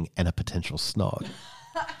opening and a potential snog.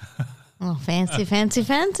 Oh, fancy. An Fancy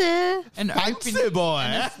opening boy.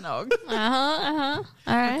 and a snog. All What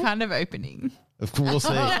right. kind of opening? We'll see.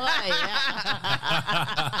 Oh,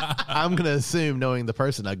 yeah. I'm going to assume, knowing the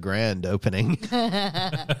person, a grand opening.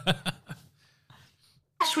 Pash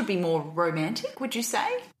would be more romantic, would you say?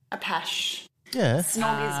 A pash. Yeah.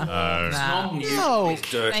 Snog is more. Snog No. usually is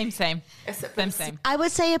dirty. Same. I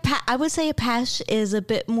would say a pash is a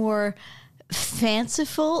bit more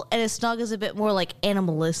fanciful, and a snog is a bit more like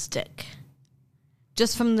animalistic,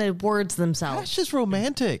 just from the words themselves. Pash is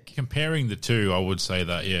romantic. Comparing the two, I would say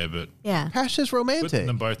that, yeah, but Yeah. Pash is putting romantic.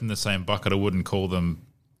 them both in the same bucket, I wouldn't call them.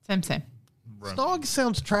 Same. Snog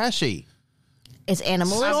sounds trashy. It's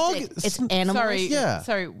animalistic. Snog- It's Sorry. animalistic. Yeah.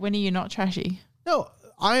 Sorry, when are you not trashy? No,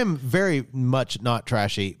 I am very much not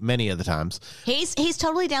trashy many of the times. He's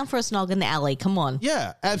totally down for a snog in the alley. Come on.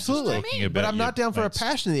 Yeah, absolutely. talking But about I'm not your down for a mates.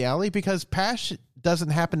 pash in the alley because pash doesn't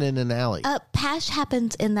happen in an alley. Pash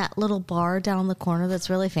happens in that little bar down the corner that's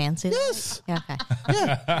really fancy. Yes. Yeah, okay.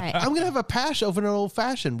 Yeah. Right. I'm going to have a pash over an old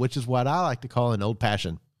fashioned, which is what I like to call an old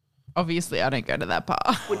passion. Obviously, I don't go to that bar.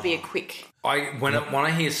 Would be a quick. When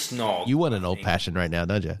I hear snog, You want an old passion right now,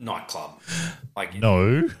 don't you? nightclub, like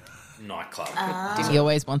No. nightclub. He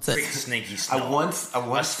always wants Quick it. sneaky I snog. once I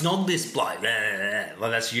snog this bloke. Blah, blah, blah.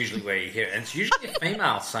 Like that's usually where you hear it. And it's usually a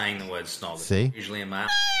female saying the word snog. It's See? usually a male.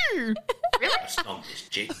 Really? I snog this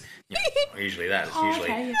chick. Yeah, usually that. It's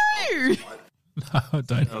usually. okay. I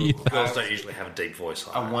don't hear that. Girls don't usually have a deep voice.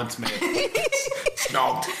 I once made.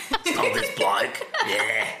 Snogged this bloke.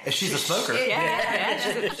 Yeah. If she's a smoker. Yeah.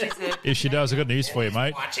 She's a If she does, I've got news for you,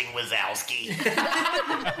 mate. Watching Wazowski.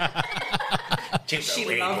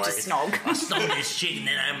 she loved to snog. I snog this chick and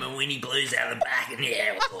then I have my Winnie Blues out the back and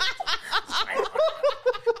yeah.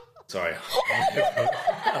 Sorry.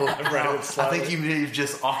 I think you've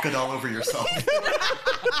just awked all over yourself.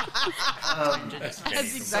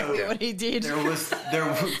 That's exactly what he did. There was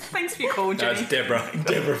Thanks for your call, No, Jenny. it's Deborah.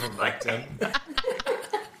 Deborah from Blacktown.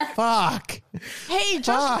 Fuck. Hey,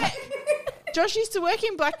 Josh used to work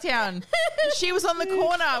in Blacktown. She was on the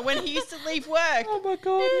corner when he used to leave work. Oh my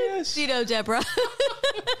God, yes. You know, Deborah.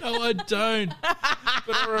 No, I don't.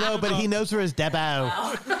 But I No, but he knows her as Debo.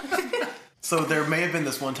 So there may have been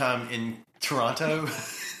this one time in Toronto.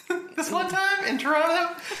 Were you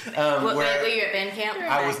at band camp?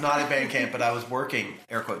 I was not at band camp, but I was working,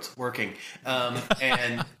 air quotes, working.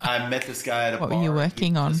 And I met this guy at a bar. What were you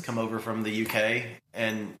working on? He'd just come over from the UK,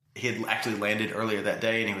 and he had actually landed earlier that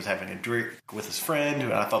day, and he was having a drink with his friend,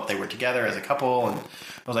 who I thought they were together as a couple. And I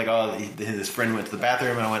was like, oh, his friend went to the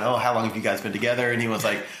bathroom, and I went, oh, how long have you guys been together? And he was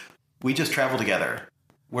like, we just travel together.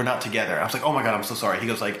 We're not together. I was like, oh my God, I'm so sorry. He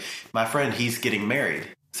goes like, my friend, he's getting married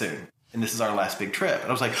soon, and this is our last big trip. And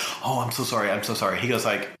I was like, oh, I'm so sorry. He goes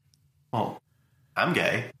like, well, I'm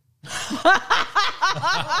gay.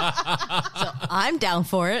 I'm down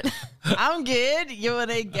for it. I'm good. You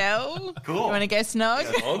want to go? Cool. You want to go snog?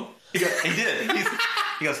 He did.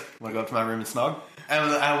 He goes, want to go up to my room and snog?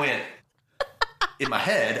 And I went, in my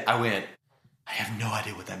head, I have no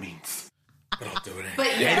idea what that means. But I'll do it anyway.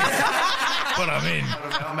 But yes. But I'm in. Out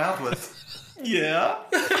of my mouth was, yeah.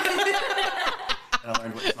 And I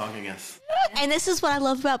learned what snogging is. And this is what I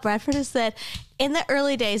love about Bradford is that in the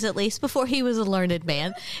early days, at least before he was a learned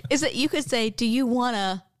man, is that you could say, do you want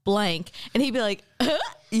to blank? And he'd be like,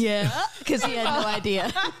 yeah, because he had no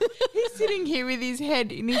idea. He's sitting here with his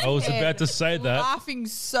head in his I was hand, about to say that. laughing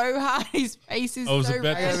so hard. His face is I was so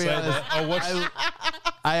about to red. say that. I watched.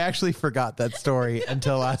 I actually forgot that story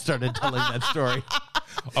until I started telling that story.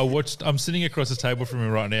 I'm sitting across the table from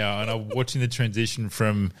him right now, and I'm watching the transition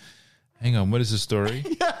from. Hang on, what is the story?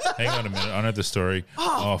 Hang on a minute, I know the story.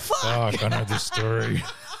 Oh fuck, I know the story.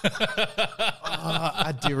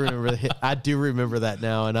 I do remember that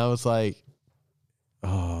now, and I was like,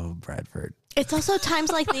 oh, Bradford. It's also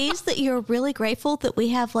times like these that you're really grateful that we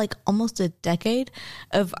have like almost a decade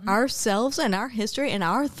of ourselves and our history and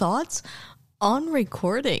our thoughts On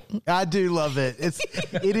recording. I do love it.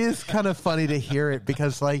 It is kind of funny to hear it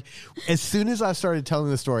because, like, as soon as I started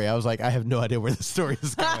telling the story, I was like, I have no idea where the story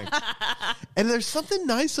is going. And there's something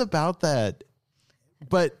nice about that.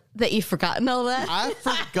 But that you've forgotten all that? I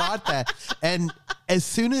forgot that. And as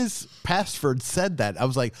soon as Passford said that, I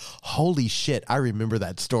was like, holy shit, I remember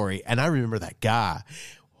that story. And I remember that guy.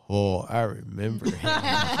 Oh, I remember him.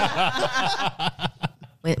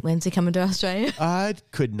 When's he coming to Australia? I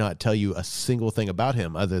could not tell you a single thing about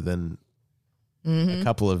him other than a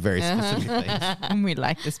couple of very specific things. And we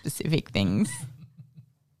like the specific things.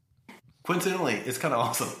 Coincidentally, it's kind of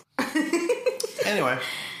awesome. Anyway.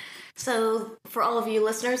 So, for all of you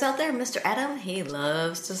listeners out there, Mr. Adam, he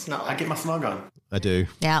loves to snog. I get my snog on. I do.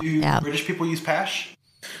 Yeah. Do British people use pash?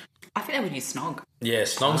 I think they would use snog. Yeah,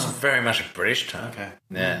 snog's very much a British term. Okay.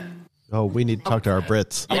 Yeah. Oh, we need to talk to our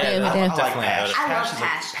Brits. We do. I like pash. I love Pash is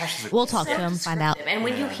pash. Pash is We'll talk to him, find out. And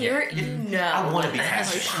when you hear it, you know. I want to be It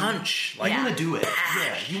has pash. punch. Like, Like, you want to do it.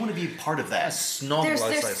 Yeah, you want to be a part of that. snog. There's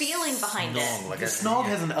like feeling behind it. snog, like The a snog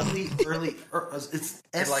has an ugly early. It's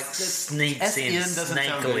It like sneaks in, doesn't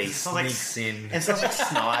sound good. snakily It sounds like, sneaks in. It sounds like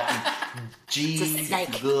snot. And G. It's a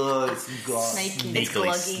snake. Good. It's good. Snaky. It's Sneakily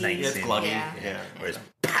gluggy. snakes It's in. gluggy. Yeah. Yeah. Whereas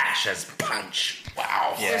pash has punch.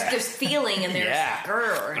 Wow. There's feeling and there's Yeah.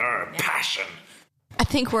 grr. Passion. I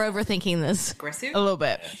think we're overthinking this. Aggressive. A little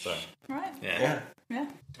bit. So, Right. yeah. Yeah.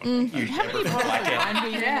 How many bottles of wine were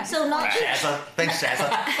you Yeah. So not Shazza. Thanks,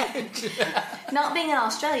 Shazza. not being an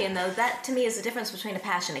Australian though, that to me is the difference between a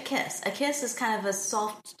pash and a kiss. A kiss is kind of a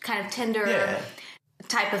soft, kind of tender Yeah.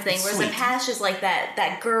 type of thing, It's whereas sweet. a pash is like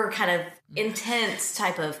that grr kind of intense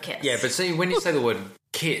type of kiss. Yeah, but see, when you say the word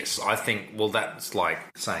kiss, I think, well, that's like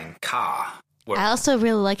saying car. I also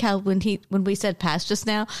really like how when we said pass just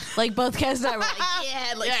now, like both Kaz and I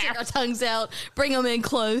were like, stick our tongues out, bring them in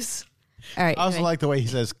close. All right. I also anyway. like the way he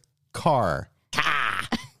says car.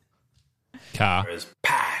 Car. Whereas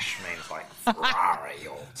pash means like Ferrari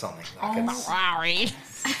or something. Like it's, Ferrari.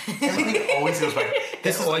 Everything always goes back.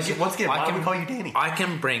 This is always- once again. Why do we call you Danny? I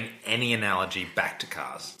can bring any analogy back to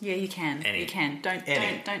cars. Yeah, you can. Any. You can. Don't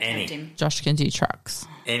Any. tempt him. Josh can do trucks.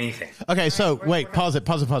 Anything. Okay, so wait, pause it.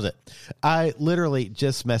 I literally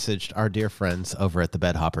just messaged our dear friends over at the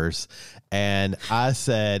Bed Hoppers, and I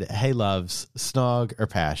said, "Hey, loves, snog or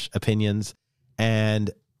pash opinions?"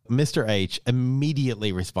 And Mr. H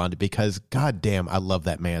immediately responded because, goddamn, I love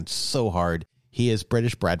that man so hard. He is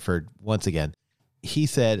British Bradford once again. He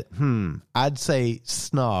said, I'd say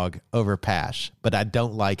snog over pash, but I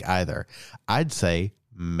don't like either. I'd say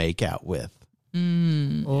make out with.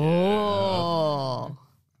 Oh. All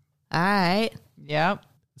right. Yep.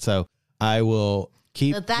 So I will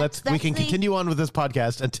keep. So that's we can the- continue on with this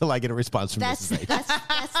podcast until I get a response from That's Mrs. H.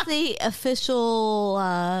 that's the official.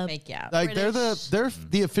 Make out. Like they're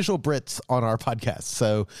the official Brits on our podcast,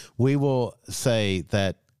 so we will say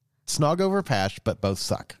that snog over pash, but both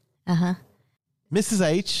suck. Mrs.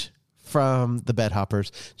 H from the Bed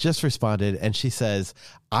Hoppers just responded, and she says,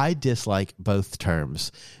 "I dislike both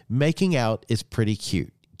terms. Making out is pretty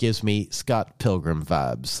cute. Gives me Scott Pilgrim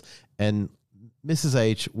vibes." And Mrs.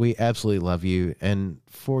 H, we absolutely love you, and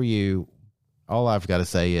for you, all I've got to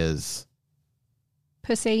say is,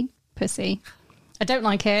 Pussy. I don't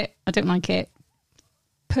like it.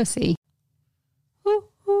 Pussy.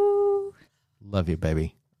 love you,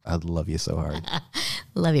 baby. I love you so hard.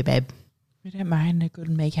 Love you, babe. We don't mind a good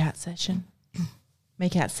make out session.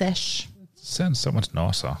 Make out sesh. Sounds so much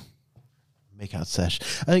nicer. Make out sesh.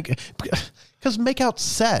 I think because make out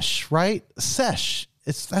sesh, right? Sesh.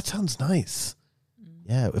 That sounds nice.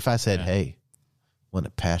 Yeah. If I said, "Hey, want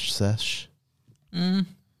a pash sesh?"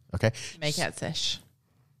 Okay. Make out sesh.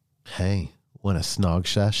 Hey, want a snog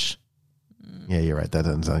sesh? Yeah, you're right. That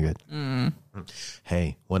doesn't sound good.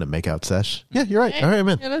 Hey, want to make out sesh? Yeah, you're right. All right,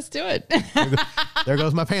 man. Yeah, let's do it. There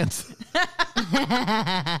goes my pants.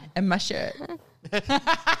 And my shirt.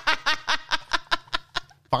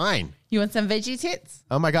 Fine. You want some veggie tits?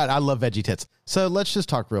 Oh my God, I love veggie tits. So let's just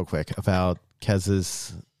talk real quick about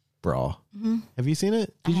Kez's bra. Have you seen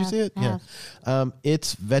it? Did you see it? I Yeah.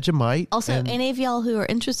 It's Vegemite. Also, and any of y'all who are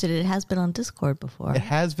interested, it has been on Discord before. it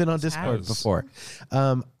has been on Discord has. before.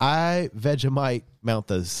 I Vegemite mount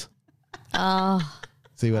those.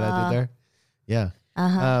 See what I did there? Yeah.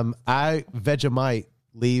 I Vegemite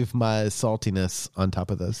leave my saltiness on top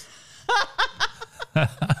of those.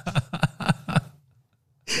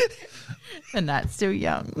 The night's still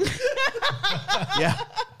young. Yeah.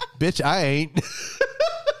 Bitch, I ain't.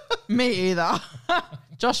 Me either.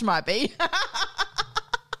 Josh might be.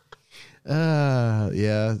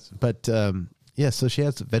 Yeah. But, yeah, so she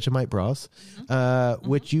has Vegemite bras,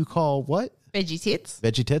 which you call what? Veggie tits.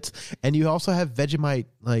 Veggie tits. And you also have Vegemite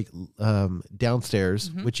like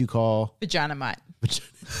downstairs, which you call Vaginamite.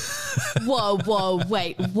 Whoa,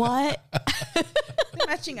 wait, what? The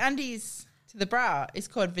matching undies to the bra is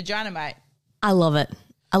called Vaginamite. I love it.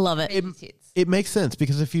 Baby tits. It makes sense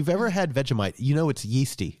because if you've ever had Vegemite, you know it's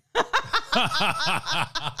yeasty.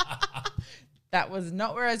 That was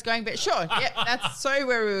not where I was going, but sure. Yep, that's so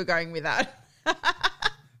where we were going with that.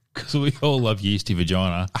 Because we all love yeasty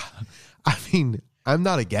vagina. I mean, I'm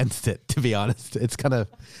not against it, to be honest. It's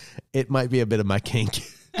it might be a bit of my kink.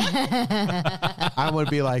 I would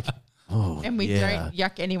be like, oh, And we don't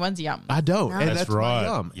yuck anyone's yum. I don't. And That's my right.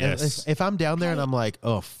 yum. And Yes. if I'm down there and I'm like,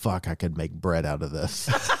 oh, fuck, I could make bread out of this.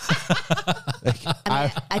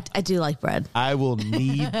 I do like bread. I will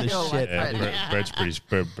knead the shit. Bread's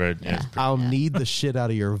pretty. Bread. Yeah, it's pretty I'll knead the shit out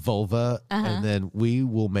of your vulva, and then we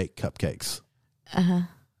will make cupcakes.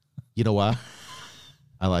 You know why?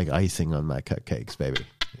 I like icing on my cupcakes, baby.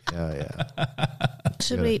 Yeah.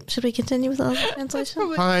 Should we continue with the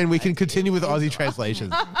translation? Fine, we can continue with Aussie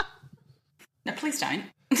translations. No, please don't.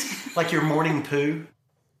 Like your morning poo.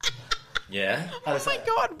 Yeah. How does that?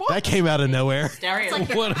 God, what? That came out of nowhere.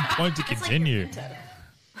 What a point to continue.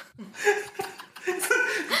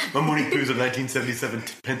 My morning poo's a 1977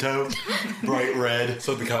 Pinto, bright red.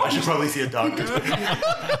 So the I should probably see a doctor.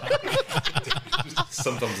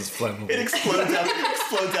 Sometimes it's flammable. It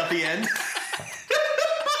explodes out the end.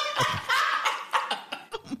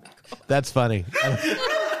 That's funny.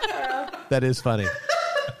 That is funny.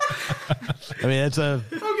 I mean, it's a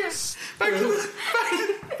Back to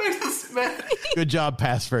this man. good job,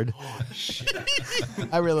 Passford.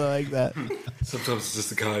 I really like that. Sometimes it's just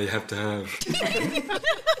the car you have to have.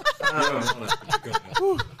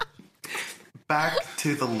 Back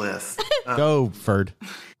to the list. Go, Ferd.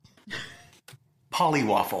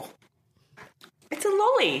 Polywaffle. It's a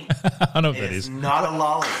lolly. I know what that It's is. not a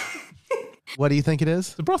lolly. What do you think it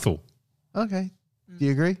is? The brothel. Okay. Do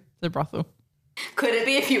you agree? The brothel. Could it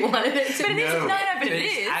be if you wanted it to? But it is. No. No, but it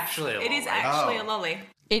It's is. actually a It is lolly. actually Oh. a lolly.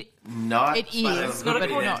 It Not. is, Not but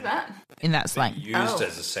according not to that. in that slang. Used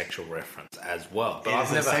as a sexual reference as well. But It I've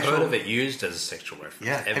is a never sexual- heard of it used as a sexual reference.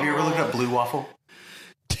 Yeah. Ever. Have you ever looked up blue waffle?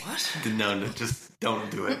 What? No, just don't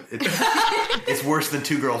do it. It's worse than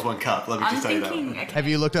 2 girls, 1 cup. Let me I'm just tell you that. thinking. Okay. Have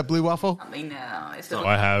you looked up blue waffle? I mean, no, it's not.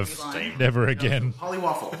 I have. Never again.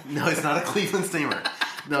 Polywaffle. No, it's not a Cleveland steamer.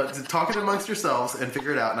 No, talk it amongst yourselves and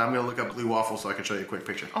figure it out. And I'm going to look up blue waffle so I can show you a quick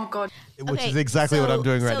picture. Oh God. Which is exactly what I'm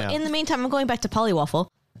doing right now. In the meantime, I'm going back to polywaffle.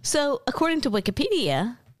 So, according to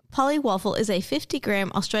Wikipedia, polywaffle is a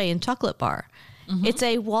 50-gram Australian chocolate bar. It's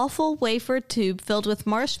a waffle wafer tube filled with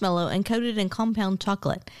marshmallow and coated in compound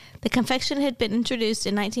chocolate. The confection had been introduced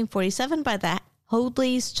in 1947 by the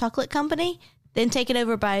Hoadley's Chocolate Company, then taken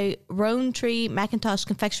over by Rowan Tree Macintosh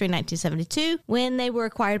Confectionery in 1972. When they were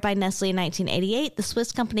acquired by Nestle in 1988, the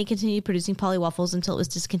Swiss company continued producing polywaffles until it was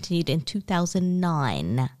discontinued in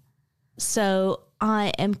 2009. So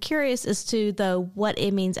I am curious as to, though, what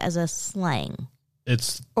it means as a slang.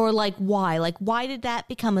 It's Or, like, why? Like, why did that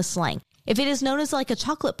become a slang? If it is known as, like, a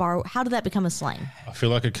chocolate bar, how did that become a slang? I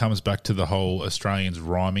feel like it comes back to the whole Australians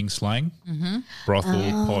rhyming slang. Brothel,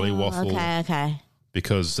 polywaffle. Okay.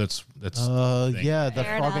 Because that's Yeah, the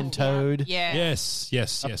Fair frog enough, and toad. Yeah.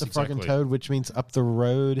 yes, Up the frog exactly. and toad, which means up the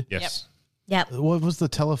road. Yes. Yep. What was the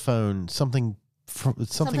telephone? Something and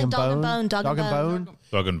dog and bone. bone, dog and bone.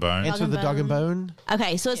 Dog and bone. Answer the dog and bone.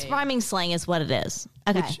 Okay, so it's rhyming slang is what it is.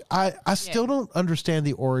 Okay. Which I still don't understand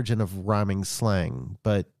the origin of rhyming slang,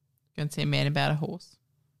 but Going to say man about a horse.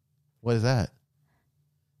 what is that?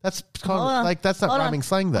 That's Hold on. called, like, that's not Hold on. rhyming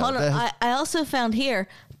slang though. Hold on. That has- I also found here,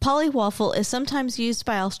 polywaffle is sometimes used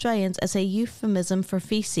by Australians as a euphemism for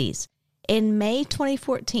feces. In May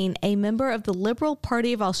 2014, a member of the Liberal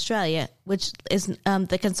Party of Australia, which is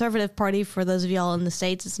the Conservative Party for those of y'all in the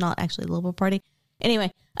States, it's not actually the Liberal Party.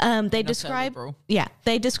 Anyway, they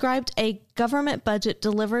described a government budget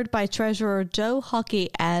delivered by Treasurer Joe Hockey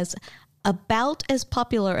as about as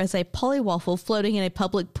popular as a polywaffle floating in a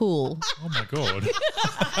public pool. Oh my god.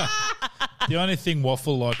 The only thing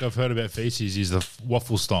waffle like I've heard about feces is the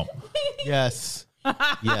waffle stomp. yes.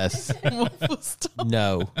 Yes.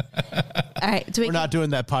 No. All right, We're not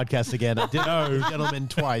doing that podcast again. I did gentlemen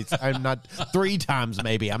twice. I'm not 3 times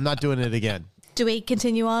maybe. I'm not doing it again. Do we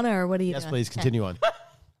continue on, or what are you Yes, doing? please continue on.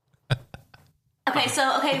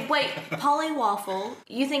 Okay, wait. Polywaffle,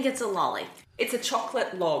 you think it's a lolly? It's a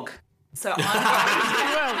chocolate log. So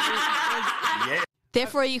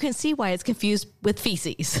Therefore, you can see why it's confused with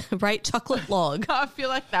feces, right? Chocolate log. I feel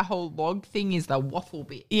like that whole log thing is the waffle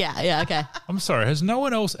bit. Yeah, okay. I'm sorry, has no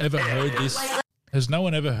one else ever heard this? Has no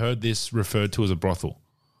one ever heard this referred to as a brothel?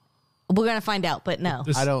 We're going to find out, but no.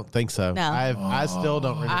 I don't think so. No. I still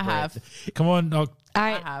don't remember. I have. it. Come on. All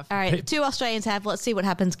right. I have. All right. 2 Australians have. Let's see what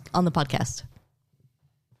happens on the podcast.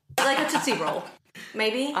 Like a Tootsie Roll.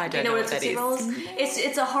 Maybe? I don't Do you know what a that Tootsie is. Roll is?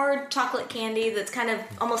 It's a hard chocolate candy that's kind of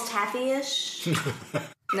almost taffy-ish.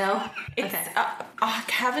 No? It's, Okay. I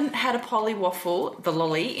haven't had a polly waffle, the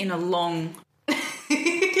lolly, in a long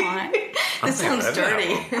time. This sounds I've never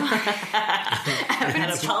dirty.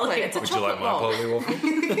 It's chocolate. It's a Would you like chocolate my roll. polly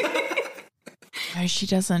waffle? No, she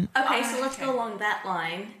doesn't. Okay, so let's go along that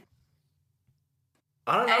line.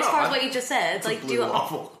 I don't know. As far as what you just said, It's like a do blue a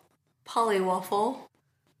waffle. polywaffle.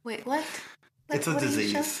 Wait, what? Like, It's a what did you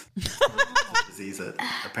disease. It's a disease that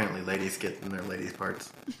apparently ladies get in their ladies'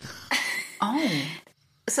 parts. Oh.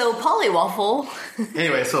 So polywaffle.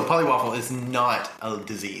 Anyway, so polywaffle is not a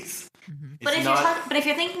disease. But if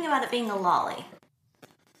you're thinking about it being a lolly,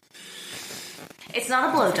 it's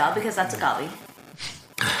not a blowjob because that's a gobby.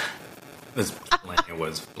 There's plenty of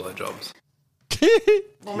words for blowjobs.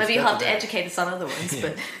 Well, maybe you'll have to educate us on other ones,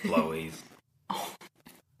 but Blowies.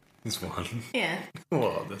 This one. yeah.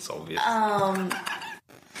 Well, that's obvious.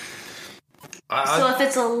 So if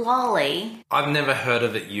it's a lolly, I've never heard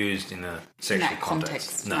of it used in a In sexual that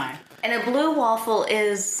context. context, no. and a blue waffle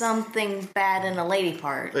is something bad in a lady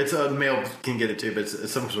part. It's a male can get it too, but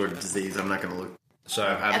it's some sort of disease. I'm not going to look. So,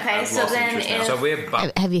 Okay, so lost then interest now. if- so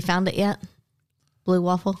we're Have you found it yet? Blue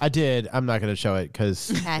waffle? I did. I'm not going to show it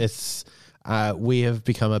because Okay. it's. We have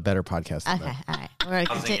become a better podcast. Than Okay, that. all right. We're gonna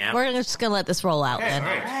Buzzing continue. out. We're just gonna let this roll out Okay, then. all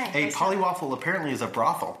right. A polywaffle apparently is a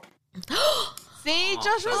brothel. See,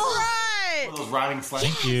 Josh was right. One of those rhyming slang.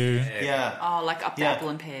 Thank you. Yeah. Oh, like up the Yeah. apple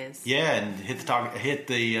and pears. Yeah, and hit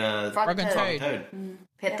the Frog and toad. toad. toad.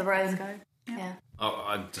 Hit the road. Yeah. Oh,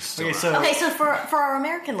 I just Okay, so Okay, so for our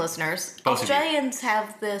American listeners, Both of you. Australians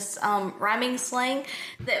have this rhyming slang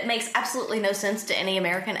that makes absolutely no sense to any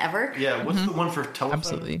American ever. yeah, what's the one for telephone?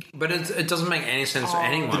 Absolutely. But it doesn't make any sense to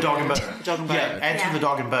anyone. The dog and bone. Dog and bone. Yeah, answer Yeah. the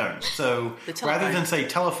dog and bone. So The telephone. rather than say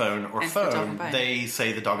telephone or Answer the dog phone, and bone. they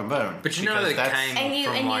say the dog and bone. But you know Because that that's- came And you-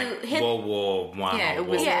 from and like you hit- World War One. Yeah, or it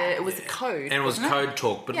was War- it was a code. and it was wasn't code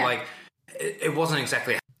talk, but Yeah. like it wasn't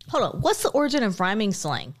exactly. Hold on. What's the origin of rhyming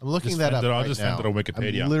slang? I'm looking Just that found up. it- I right just now. found it on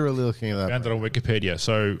Wikipedia. I'm literally looking it up. Found it on Wikipedia.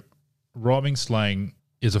 So, rhyming slang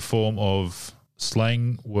is a form of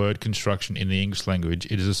slang word construction in the English language.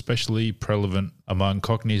 It is especially prevalent among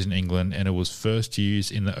Cockneys in England, and it was first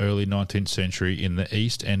used in the early 19th century in the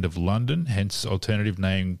East End of London, hence alternative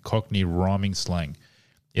name Cockney rhyming slang.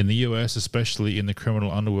 In the US, especially in the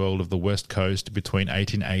criminal underworld of the West Coast between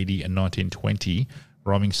 1880 and 1920,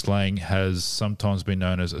 rhyming slang has sometimes been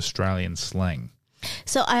known as Australian slang.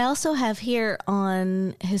 So I also have here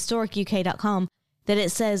on historicuk.com that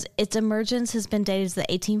it says its emergence has been dated to the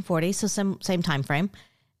 1840s, so same time frame,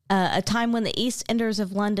 a time when the East Enders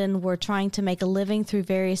of London were trying to make a living through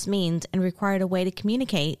various means and required a way to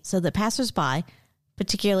communicate so that passersby,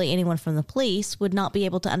 particularly anyone from the police, would not be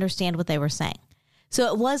able to understand what they were saying.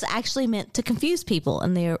 So it was actually meant to confuse people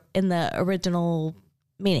in the original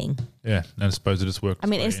meaning. Yeah, and I suppose it just worked. I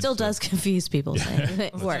mean, it its way still into- does confuse people. So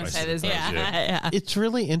it works. say there's no- Yeah. It's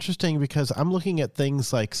really interesting because I'm looking at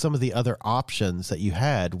things like some of the other options that you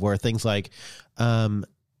had were things like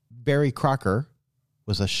Barry Crocker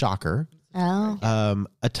was a shocker. Oh.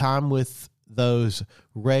 A time with those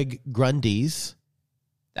Reg Grundies.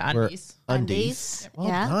 The were undies. Undies. Well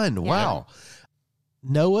Yeah. done. Yeah. Wow.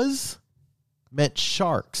 Noah's meant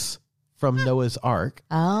sharks from Noah's Ark.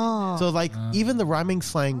 Oh. So, like, even the rhyming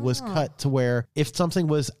slang was cut to where if something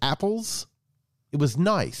was apples, it was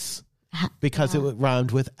nice because it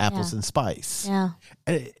rhymed with apples Yeah. and spice. Yeah.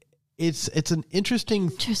 And it's an interesting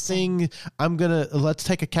thing. Let's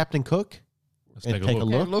take a Captain Cook and take a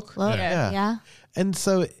look. Well, Yeah. yeah. And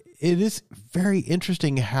so it is very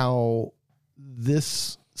interesting how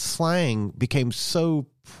this slang became so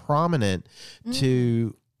prominent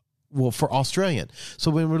for Australian. So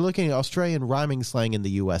when we're looking at Australian rhyming slang in the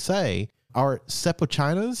USA, our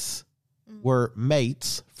Sepochinas were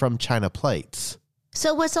mates from China plates.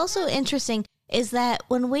 So what's also interesting is that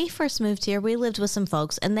when we first moved here, we lived with some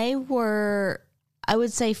folks and they were, I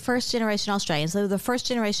would say, first generation Australians. They were the first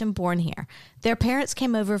generation born here. Their parents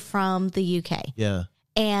came over from the UK. Yeah.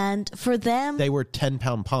 And for them, They were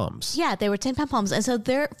 10-pound palms. yeah, they were 10-pound palms. And so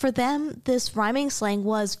for them, this rhyming slang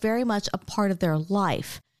was very much a part of their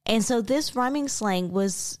life. And so this rhyming slang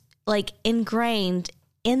was like ingrained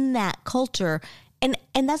in that culture.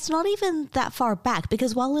 And that's not even that far back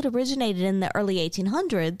because while it originated in the early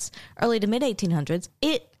 1800s, early to mid 1800s,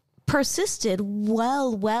 it persisted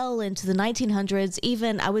well into the 1900s,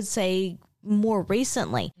 even I would say more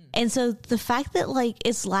recently. And so the fact that like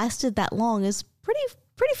it's lasted that long is pretty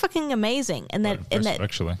pretty fucking amazing. And that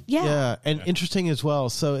actually. Yeah. And interesting as well.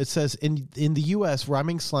 So it says in the U.S.,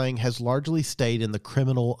 rhyming slang has largely stayed in the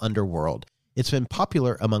criminal underworld. It's been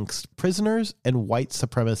popular amongst prisoners and white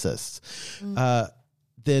supremacists.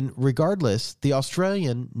 Then regardless, the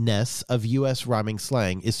Australian-ness of U.S. rhyming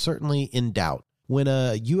slang is certainly in doubt. When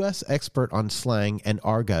a U.S. expert on slang and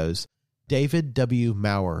argots, David W.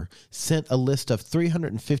 Maurer, sent a list of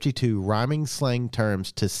 352 rhyming slang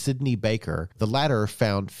terms to Sidney Baker, the latter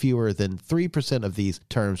found fewer than 3% of these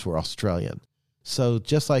terms were Australian. So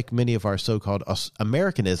just like many of our so-called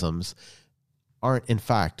Americanisms aren't in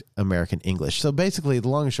fact American English. So basically, the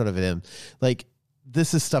long and short of it, like,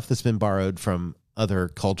 this is stuff that's been borrowed from other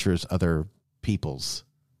cultures, other peoples.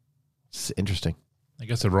 It's interesting. I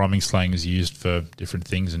guess the rhyming slang is used for different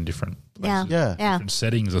things in different places. Yeah. Different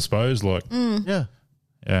settings, I suppose. Like, Yeah.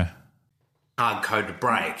 Hard code to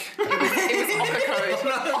break. It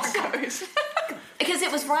was code. Because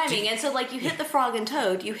it was rhyming, and so like you hit the frog and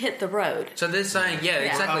toad, you hit the road. So they're saying,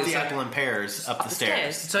 exactly. Up the So- apple and pears, up the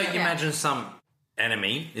stairs. So you imagine some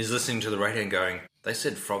enemy is listening to the radio and going, they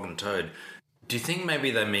said frog and toad. Do you think maybe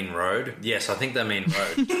they mean road? Yes, I think they mean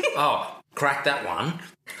road. Oh, crack that one.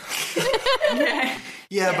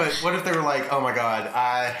 Yeah, but what if they were like, oh my god,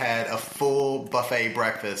 I had a full buffet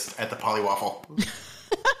breakfast at the Polywaffle.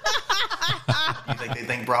 You think they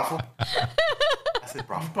think brothel? I said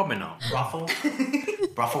brothel. Probably not. Brothel?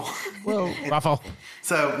 Brothel? Well, Raffle.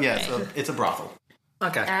 So it's a brothel.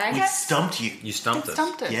 Okay. We stumped you. You stumped us.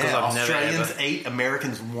 Stumped us. Yeah, 'Cause I've never Australians ever- 8,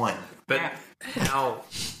 Americans 1. But how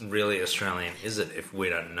really Australian is it if we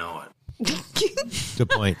don't know it? Good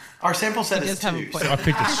point. Our sample set is does have a 2. point. I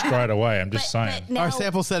picked it straight away. I'm just saying. Now, Our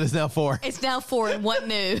sample set is now 4. it's now 4 and 1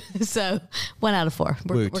 new. So 1 out of 4.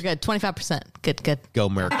 We're Woot. good. 25%. Good. Go,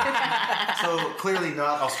 America. So clearly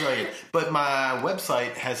not Australian. But my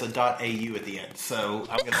website has a .au at the end. So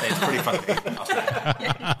I'm going to say it's pretty funny.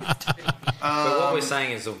 Australian. But what we're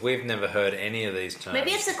saying is that we've never heard any of these terms.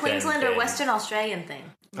 Maybe it's a Queensland or Western Australian thing.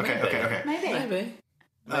 Okay. Maybe. Maybe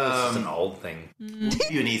it's an old thing. We'll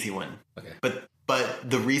give you an easy one. Okay. But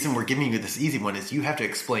the reason we're giving you this easy one is you have to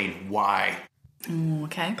explain why.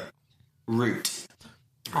 Okay. Root.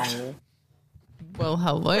 Well,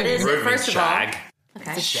 hello. Is it Root means first of all? shag.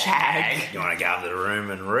 Okay. Shag. You want to go out to the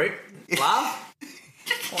room and root? Love?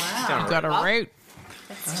 Wow. Got a root.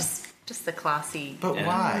 That's just the classy. But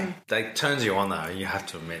why? That turns you on though. You have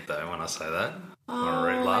to admit though when I say that. Want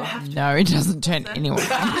to root love? No, it doesn't turn anyone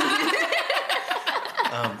on.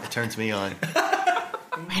 It turns me on.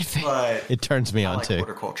 Redford. But It turns me I on like too.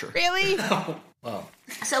 horticulture. Really?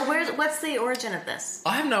 So what's the origin of this?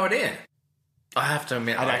 I have no idea. I have to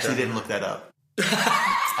admit, I I actually don't- didn't look that up.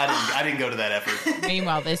 I didn't go to that effort.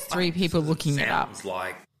 Meanwhile, there's 3 people looking it up. Sounds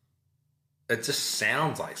like it just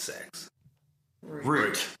sounds like sex.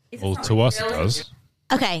 Root. Well, to us it does.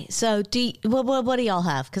 Okay, so what do y'all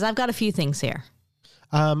have? Because I've got a few things here.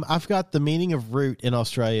 I've got the meaning of root in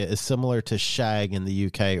Australia is similar to shag in the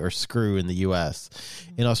UK or screw in the US.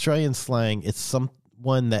 In Australian slang, it's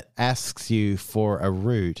someone that asks you for a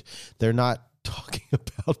root. They're not talking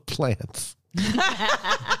about plants.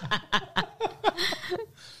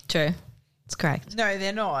 True. It's correct. No,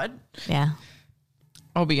 they're not. Yeah.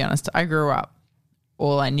 I'll be honest. I grew up.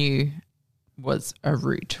 All I knew was a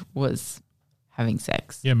root was having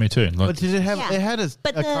sex. Yeah, me too. Like, But did it have? Yeah. It had a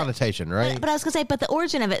But connotation, right? But I was going to say, but the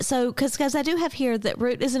origin of it. So, because I do have here that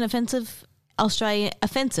root is an offensive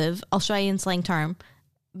Australian slang term,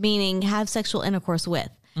 meaning have sexual intercourse with.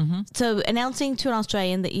 So announcing to an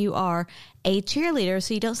Australian that you are a cheerleader,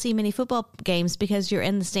 so you don't see many football games because you're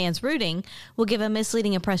in the stands rooting, will give a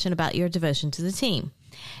misleading impression about your devotion to the team.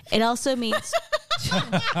 It also means.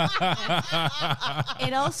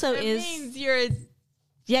 It also means you're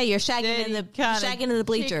you're shagging in the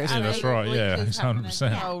bleachers. Yeah, that's right. Yeah,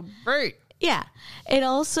 100%. Root. Yeah. It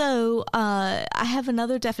also, I have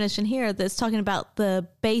another definition here that's talking about the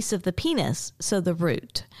base of the penis, so the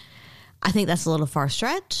root. I think that's a little far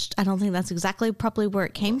stretched. I don't think that's exactly probably where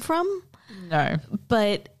it came from. No.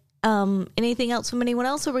 But anything else from anyone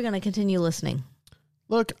else, or we're going to continue listening?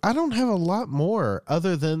 Look, I don't have a lot more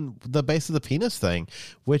other than the base of the penis thing,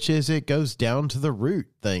 which is it goes down to the root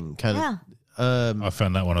thing, kind of. I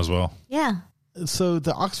found that one as well. Yeah. So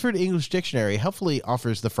the Oxford English Dictionary helpfully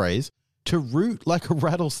offers the phrase "to root like a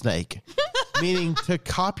rattlesnake," meaning to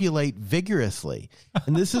copulate vigorously.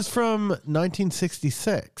 And this is from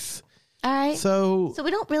 1966. All right. So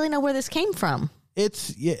we don't really know where this came from.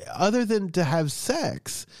 it's other than to have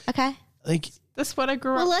sex. Okay. Like, That's what I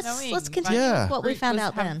grew Well, up let's knowing. continue Yeah. with what we Root found was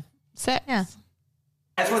out have then. Sex. Yeah.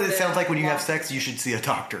 That's what it sounds like when you have sex. You should see a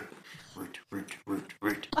doctor.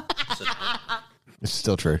 Root. It's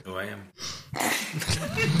still true. Who I am.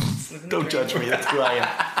 Don't judge me. That's who I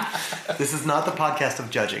am. This is not the podcast of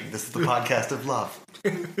judging. This is the podcast of love.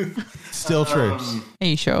 Still true. Are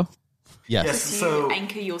you sure? Yes. Yes. Do you So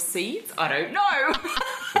anchor your seeds? I don't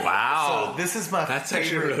know. Wow. So this is my That's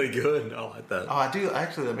favorite. actually really good. I like that. Oh, I do.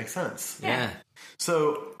 Actually, that makes sense. Yeah.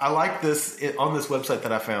 So I like this on this website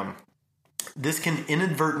that I found. This can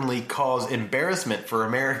inadvertently cause embarrassment for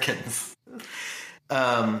Americans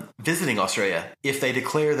visiting Australia if they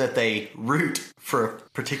declare that they root for a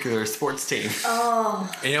particular sports team. Oh,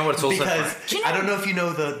 You know what's also Because fun? I don't know if you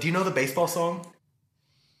know the. Do you know the baseball song?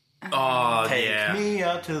 Oh, Take yeah. me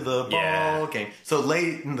out to the ball Yeah. game. So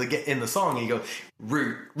late in the song, you go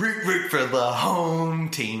root for the home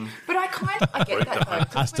team. But I get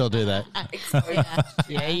that though. I still do that.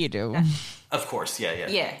 Yeah, you do. Of course, yeah.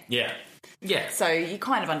 Yeah. Yeah. Yeah. So you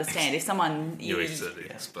kind of understand if someone You you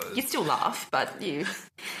suppose. still laugh, but you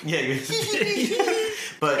Yeah,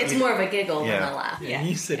 but it's more of a giggle than a laugh. Yeah,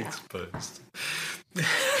 you said exposed.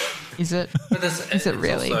 Is it? But Is it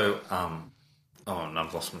really? Also, oh, no,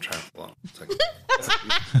 I've lost my train of thought. It's okay.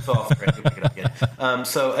 So off the track, you'll pick it up again.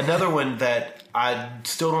 So another one that I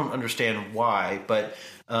still don't understand why, but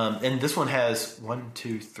and this one has 1,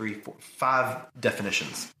 2, 3, 4, 5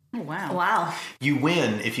 definitions. oh wow. Wow. You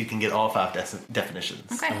win if you can get all 5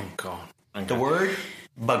 definitions. Okay. Oh, God. Okay. The word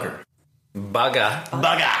bugger. Bugger.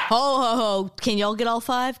 Bugger. Ho. Can y'all get all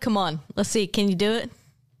 5? Come on. Let's see. Can you do it?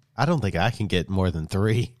 I don't think I can get more than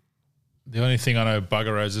 3. The only thing I know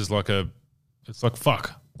bugger as is it's like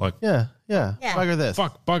fuck. Like Yeah. Bugger this.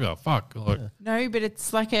 fuck, bugger, fuck. Like No, but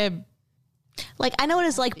it's like a Like, I know what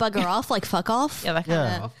it's like bugger off, like fuck off. yeah, that Yeah.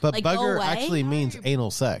 kind of But Like, go bugger away? actually means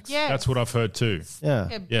anal sex. yeah. that's what I've heard too.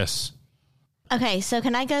 Yeah. Yes. Okay, so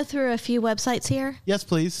can I go through a few websites here Yes,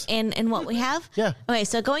 please. in what we have? Yeah. Okay,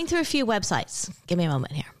 so going through a few websites. Give me a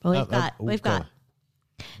moment here. But we've got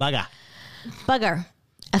Bugger. bugger,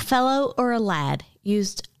 a fellow or a lad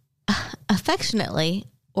used affectionately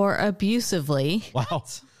or abusively. Wow.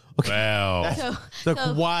 Okay. Wow.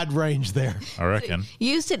 The wide range there. I reckon.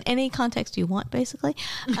 Used in any context you want, basically.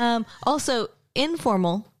 Also,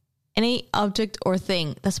 informal, any object or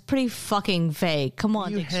thing. That's pretty fucking vague. Come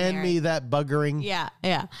on, You dictionary. hand me that buggering Yeah.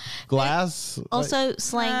 glass. Also,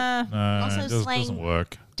 slang. No, Also it doesn't, slang- doesn't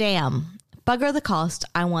work. Damn. Bugger the cost.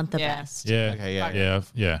 I want the Yeah. best. Yeah. Okay, yeah.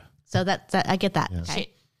 Yeah. So that I get that. Okay.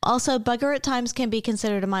 Also, bugger at times can be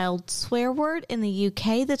considered a mild swear word. In the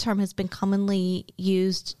UK, the term has been commonly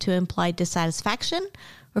used to imply dissatisfaction,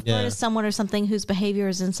 refer Yeah. to someone or something whose behavior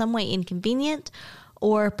is in some way inconvenient,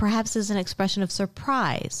 or perhaps as an expression of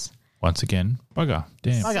surprise. Once again, bugger.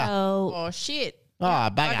 Damn. Bugger. So Oh shit. Ah,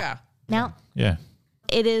 bugger. now Yeah.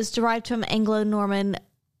 it is derived from Anglo-Norman.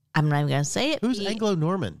 I'm not even going to say it. Who's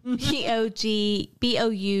Anglo-Norman? Bougre,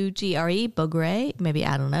 bogre, maybe,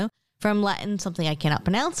 I don't know, from Latin, something I cannot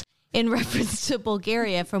pronounce, in reference to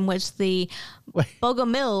Bulgaria, from which the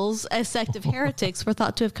Bogomils, a sect of heretics, were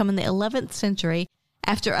thought to have come in the 11th century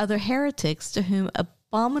after other heretics to whom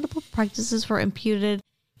abominable practices were imputed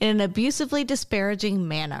in an abusively disparaging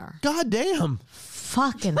manner. God damn.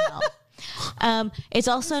 Fucking hell. It's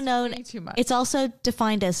also known, too much. it's also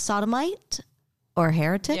defined as sodomite or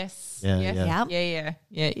heretic. Yes. Yeah, Yeah. yeah.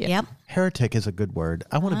 Yeah. Yep. Heretic is a good word.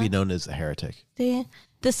 I want to be known as a heretic.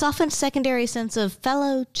 The softened secondary sense of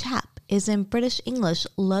fellow chap is in British English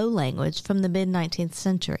low language from the mid-19th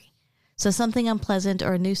century. So something unpleasant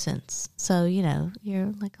or a nuisance. So,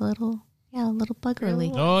 you're like a little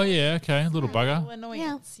buggerly. Oh yeah. Okay. Little bugger.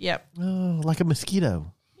 Annoyance. Yep. Oh, like a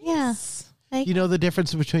mosquito. Yeah. Like, You know the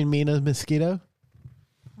difference between me and a mosquito?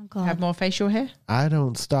 oh God. Have more facial hair. I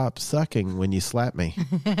don't stop sucking when you slap me.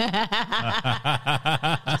 Just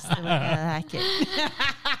the way I like it.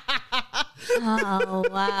 Oh,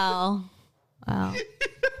 wow.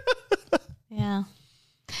 Yeah.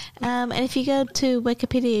 And if you go to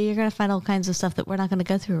Wikipedia, you're going to find all kinds of stuff that we're not going to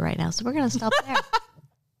go through right now. So we're going to stop there.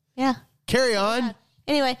 Yeah. Carry on.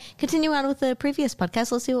 Anyway, continue on with the previous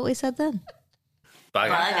podcast. Let's see what we said then.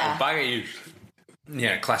 Bugger. Bugger.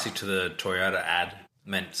 Bugger, classic to the Toyota ad,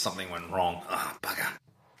 meant something went wrong. Ah, bugger.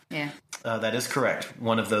 Yeah. That is correct.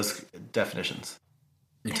 One of those definitions.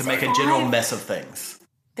 To make a general mess of things.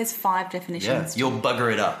 There's 5 Yeah, definitions. you'll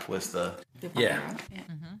bugger it up was the. Yeah. Yeah.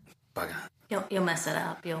 Bugger. You'll mess it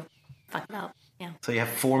up. You'll fuck it up. Yeah. So you have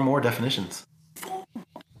 4 more definitions.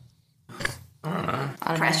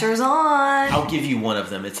 Pressure's on. I'll give you one of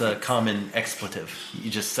them. It's a common expletive.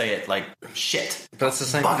 You just say it like shit. But that's the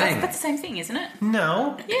same Bugger. thing. That's the same thing, isn't it?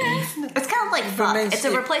 No. Yeah. It's kind of like fuck. means It's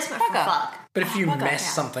a it- replacement for fuck. But if you bugger, mess yeah.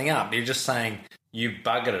 something up, you're just saying you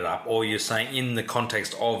buggered it up, or you're saying in the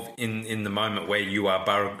context of in the moment where you are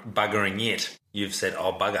buggering it. you've said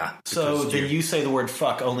 "oh bugger." So then you say the word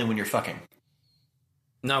 "fuck" only when you're fucking.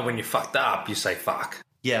 No, when you're fucked up, you say "fuck."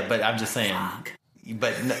 Yeah, but I'm just saying. Fuck.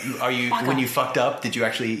 But are you when you fucked up? Did you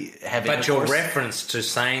actually have? But intercourse? your reference to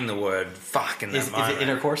saying the word "fuck" in that is moment. it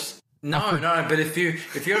intercourse? No. But if you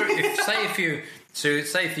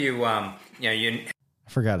I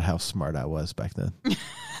forgot how smart I was back then.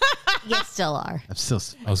 You still are. I'm still.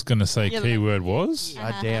 I was going to say keyword was.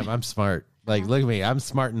 God damn, I'm smart. Like, look at me. I'm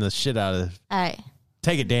smarting the shit out of. All right.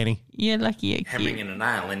 Take it, Danny. You're lucky you're hammering cute. in a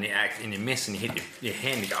nail and you miss and you hit your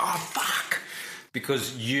hand and you go, oh, fuck.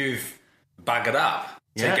 Because you've buggered up.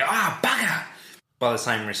 So you go, bugger. By the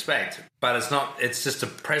same respect. But it's not, it's just a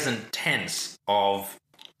present tense of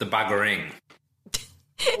the buggering.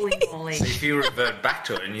 Holy moly. So if you revert back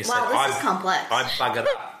to it and you say, Wow, this is complex. I buggered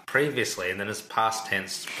up previously and then it's past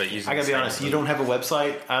tense, but using I gotta the be same honest, you word. don't have a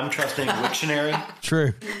website. I'm trusting Wiktionary.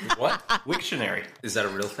 True. What? Wiktionary. Is that a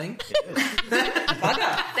real thing? They have a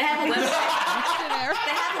website. They have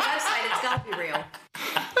a website. It's got to be real.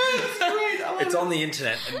 It's on the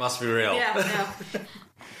internet. It must be real. Yeah,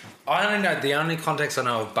 I don't know. The only context I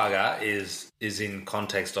know of bugger is in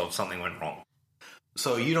context of something went wrong.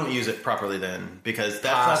 So you don't use it properly then, because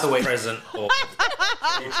that's Past, not the way. present, or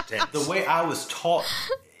future tense. The way I was taught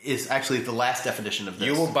is actually the last definition of this.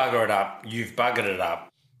 You will bugger it up. You've buggered it up.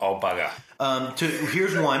 I'll bugger.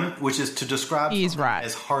 Here's one, which is to describe He's something right.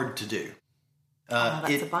 as hard to do.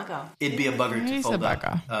 that's a bugger. It'd be a bugger to He's fold a up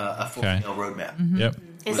bugger. a full Okay. scale roadmap. Yep.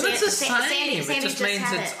 But it's the same. Sandy It just just means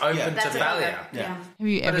had it's it. open Yeah, to That's a failure. bugger. Yeah. Have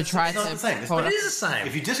you ever tried it's not to the same. It's fold But up? it is the same.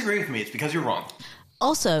 If you disagree with me, it's because you're wrong.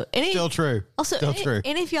 Also, Still true. Still true.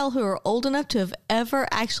 any of y'all who are old enough to have ever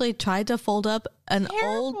actually tried to fold up an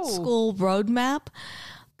old school roadmap,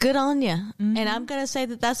 good on you. And I'm going to say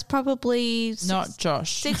that that's probably Not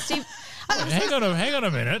Josh. 60. Hang on a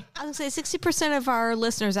minute. I'm going to say 60% of our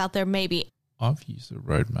listeners out there, maybe. I've used a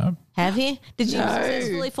roadmap. Have you? Did you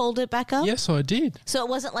successfully fold it back up? Yes, I did. So it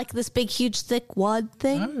wasn't like this big, huge, thick wad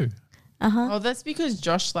thing? No. Oh, that's because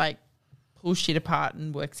Josh pulls shit apart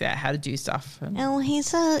and works out how to do stuff. And Oh,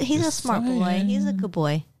 he's a smart boy. He's a good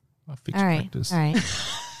boy. I fixed All right. practice. All right.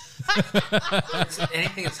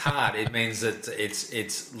 Anything that's hard, it means that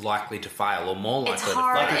it's likely to fail or more likely It's to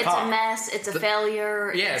hard. fail. It's a mess. It's a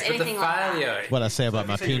failure. Yeah, it's but the anything like that. failure. What I say about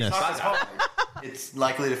my penis. It's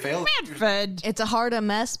likely to fail. Manfred. It's a hard a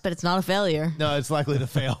mess, but it's not a failure. No, it's likely to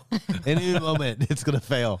fail. Any moment, it's going to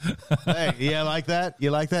fail. Hey, yeah, like that? You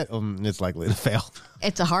like that? It's likely to fail.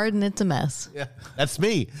 It's a hard and it's a mess. Yeah, that's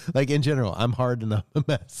me. Like, in general, I'm hard and I'm a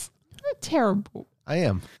mess. Terrible. I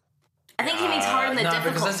am. I think he means hard in the No,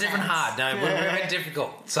 difficult because that's different sense. hard. No, we're meant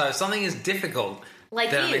difficult. So if something is difficult,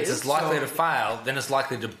 Like then it you. means it's likely to fail, then it's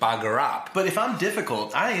likely to bugger up. But if I'm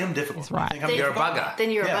difficult, I am difficult. That's right. You think I'm You're a difficult? bugger.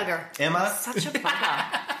 Then you're Yeah. a bugger. Am I? Such a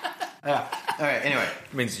bugger. Yeah. All right. Anyway,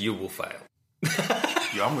 It means you will fail.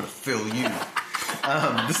 yo, I'm gonna fill you.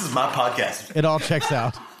 This is my podcast, It all checks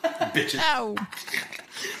out. bitches. Ow.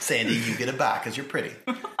 Sandy, you get a bye because you're pretty.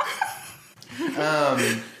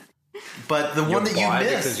 But the one that you bi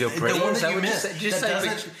missed, because you're pretty. the one Is that that you what you missed, said? Did you that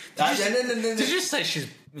say? doesn't- Did you say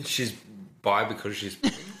she's bi because she's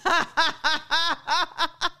pretty?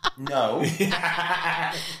 No.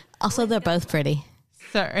 Also, they're both pretty.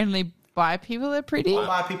 So only bi people are pretty? All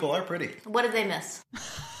bi people are pretty. What did they miss?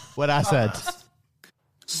 What I said.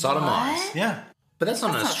 Sodomized. Yeah. But that's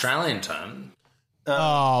not an Australian term.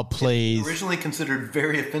 Oh, please. Originally considered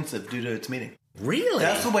very offensive due to its meaning. Really?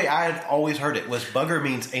 That's the way I had always heard it. Was bugger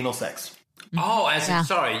means anal sex. Oh, as in, Yeah.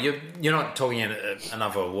 sorry, you're not talking in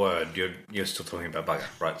another word. You're still talking about bugger,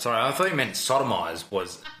 right? Sorry, I thought you meant sodomize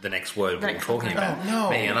was the next word we were talking about. Oh, no.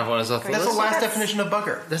 Me, and otherwise I thought That's the last definition of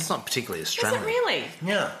bugger. that's not particularly Is Australian. it really?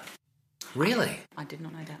 Yeah. Really? I did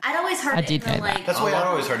not know that. I'd always heard I it did in the, know that. like. That's the way I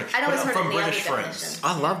always heard it. I'd always But heard from it in the British other friends.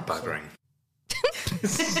 I love buggering.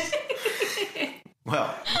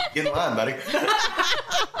 Well, get in line, buddy.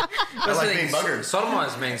 I like being buggered.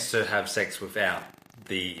 Sodomize means to have sex without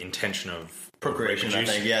the intention of Procreation, I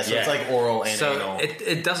reproducing. think. Yeah, so it's like oral and so anal.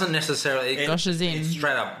 it doesn't necessarily. Josh is in. It's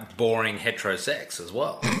straight up boring heterosex as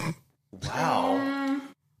well. Wow.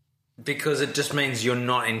 Because it just means you're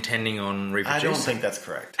not intending on I reproducing. don't think that's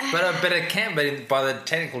correct. But it can. But by the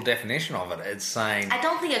technical definition of it, it's saying I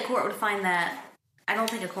don't think a court would find that. I don't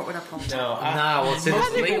think a court would uphold that. No, well, it's in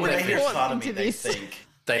most the people, legal when they hear definition. sodomy, into they this. think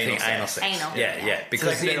They think anal sex. Anal. Yeah. Because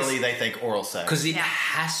Because generally they think oral sex. because it Yeah.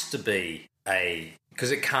 has to be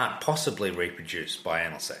because it can't possibly reproduce by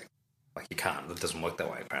anal sex. Like you can't. It doesn't work that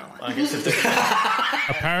way apparently. I guess if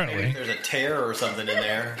Apparently. there's a tear or something in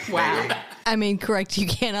there. Wow. maybe. I mean, correct. You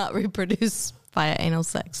cannot reproduce via anal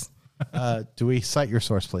sex. Do we cite your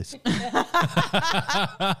source, please?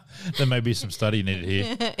 There may be some study needed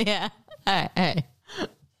here. Yeah. Hey.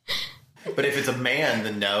 But if it's a man,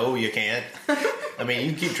 then no, you can't. I mean,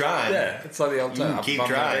 you can keep trying. Yeah, it's like the old You can time. keep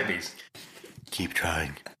Bumping trying. babies. Keep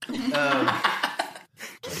trying.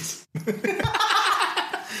 Please.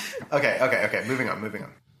 Okay. Moving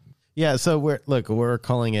on. Yeah, so we're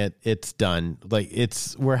calling it It's Done.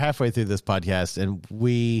 We're halfway through this podcast and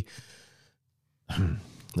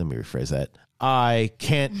let me rephrase that. I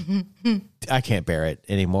can't bear it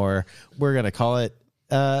anymore. We're going to call it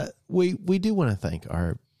we do want to thank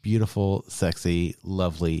our beautiful, sexy,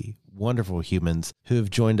 lovely, wonderful humans who have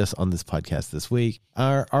joined us on this podcast this week.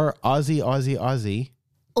 Our Aussie.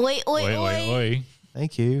 Oi.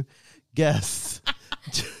 Thank you. Guests.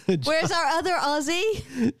 Where's our other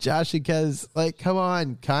Aussie? Josh and Kez, come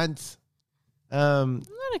on, cunts. I'm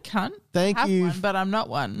not a cunt. Thank I have you. one, but I'm not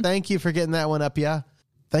one. Thank you for getting that one up, yeah.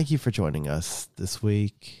 Thank you for joining us this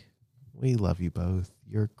week. We love you both.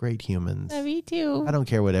 You're great humans. Love you too. I don't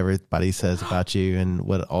care what everybody says about you and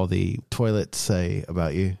what all the toilets say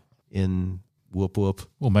about you in whoop whoop.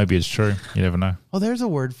 Well, maybe it's true. You never know. Oh, there's a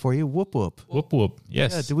word for you, whoop whoop. Whoop whoop.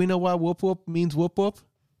 Yes. Yeah, do we know why whoop whoop means whoop whoop?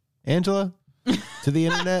 Angela? To the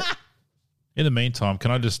internet? In the meantime,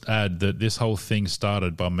 can I just add that this whole thing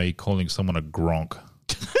started by me calling someone a gronk?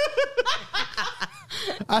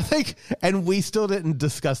 I think, and we still didn't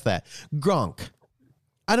discuss that. Gronk.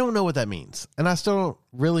 I don't know what that means. And I still don't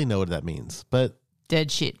really know what that means. But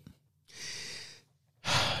Dead shit.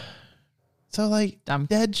 so Dumb.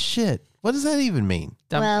 dead shit. What does that even mean?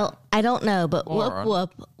 Dumb. Well, I don't know, but Moron.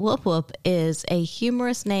 whoop whoop is a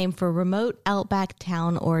humorous name for remote outback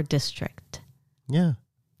town or district. Yeah.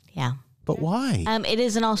 Yeah. But why? It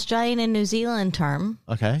is an Australian and New Zealand term,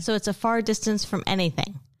 Okay. so it's a far distance from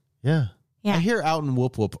anything. Yeah. Yeah. I hear out and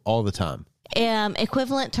whoop whoop all the time.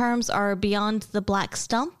 Equivalent terms are beyond the black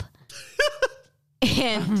stump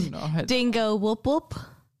and dingo whoop whoop.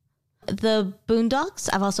 The boondocks,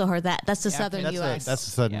 I've also heard that. That's the southern U.S. That's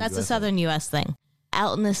the southern That's US a southern U.S. thing.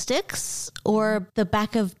 Out in the sticks or the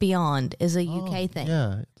back of beyond is a UK thing.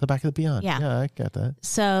 Yeah. The back of the beyond. Yeah. Yeah, I got that.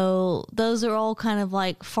 So those are all kind of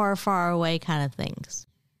like far, far away kind of things.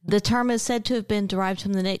 The term is said to have been derived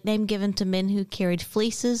from the nickname given to men who carried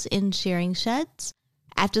fleeces in shearing sheds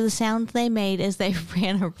after the sound they made as they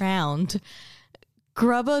ran around.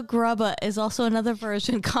 Grubba grubba is also another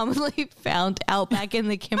version commonly found out back in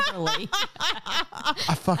the Kimberley.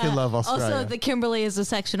 I fucking love Australia. Also, the Kimberley is a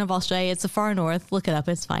section of Australia. It's the far north. Look it up.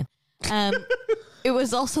 It's fine. It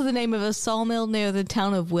was also the name of a sawmill near the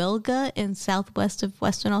town of Wilga in southwest of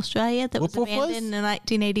Western Australia that was Whoop, whoop, abandoned in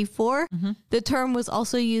 1984. The term was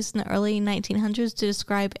also used in the early 1900s to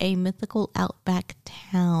describe a mythical outback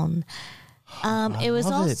town.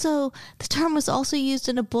 The term was also used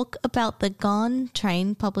in a book about the Gone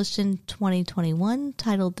train published in 2021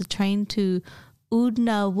 titled The Train to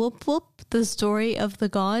Oodna Whoop Whoop, The Story of the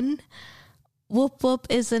Gone. Whoop Whoop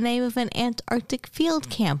is the name of an Antarctic field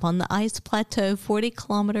camp on the ice plateau 40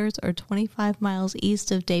 kilometers or 25 miles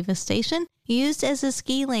east of Davis Station, used as a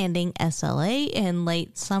ski landing SLA in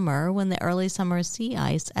late summer when the early summer sea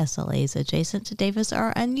ice SLAs adjacent to Davis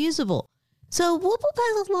are unusable. So whoop whoop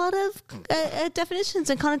has a lot of definitions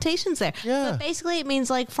and connotations there. Yeah. But basically it means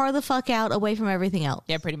like far the fuck out away from everything else.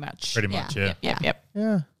 Yeah, pretty much. Pretty much, yeah. Yep.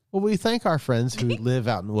 Yeah. Well, we thank our friends who live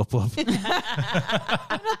out in Whoop Whoop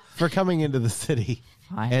for coming into the city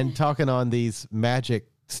and talking on these magic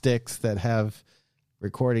sticks that have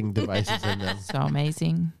recording devices in them. So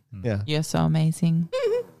amazing. Yeah. You're so amazing.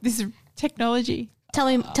 This is technology. Tell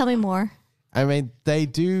me more. I mean, they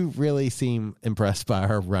do really seem impressed by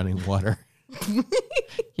our running water. Yeah,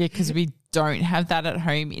 because we don't have that at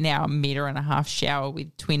home in our 1.5 meter shower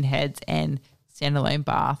with twin heads and standalone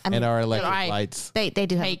bath. And our electric lights. They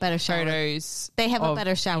do have a Take better shower. photos. They have a of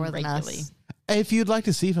better shower him than regularly. us. If you'd like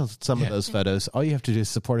to see some of those photos, all you have to do is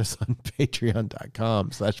support us on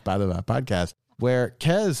patreon.com/bythebydpodcast, where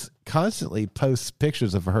Kez constantly posts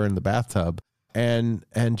pictures of her in the bathtub and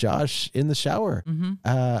Josh in the shower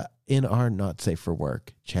in our Not Safe for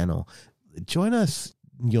Work channel. Join us.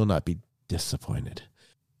 You'll not be disappointed.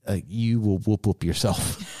 You will whoop whoop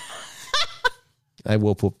yourself. I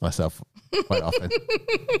whoop whoop myself quite often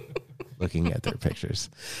looking at their pictures.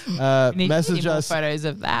 Message us photos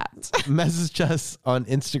of that. Message us on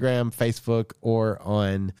Instagram, Facebook, or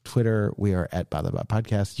on Twitter. We are at By the By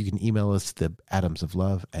Podcast. You can email us the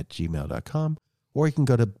atomsoflove@gmail.com, or you can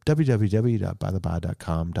go to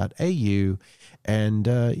www.bytheby.com.au and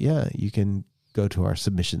you can go to our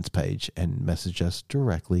submissions page and message us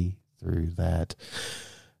directly through that.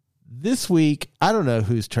 This week, I don't know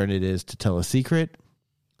whose turn it is to tell a secret,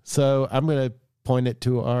 So I'm going to point it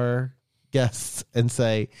to our guests and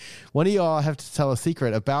say, one of y'all have to tell a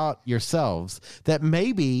secret about yourselves that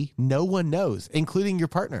maybe no one knows, including your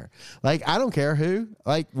partner. Like, I don't care who,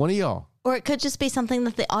 like one of y'all. Or it could just be something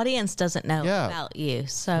that the audience doesn't know about you.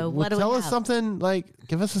 So what do we tell have? us something, like,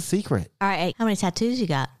 give us a secret. All right. How many tattoos you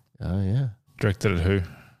got? Oh, yeah. Directed at who?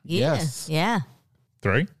 Yeah. Yes. Yeah.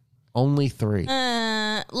 3? Only 3.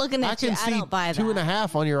 Looking at you, I don't buy that.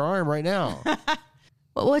 2.5 on your arm right now.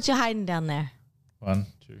 What you hiding down there? 1,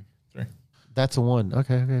 2, 3. That's a 1.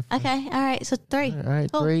 Okay. Okay. All right. So 3. All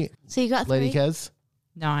right, Cool. 3. So you got 3. Lady Kez?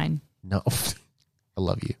 9. No. I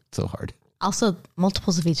love you. It's so hard. Also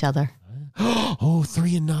multiples of each other. Oh,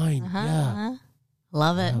 3 and 9. Yeah.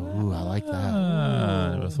 Love it. Ooh, I like that.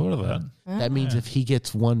 I never thought of that. That means if he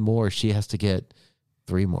gets 1 more, she has to get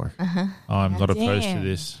 3 more. I'm not opposed to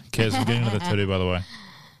this. Kez, we're getting another tattoo, by the way.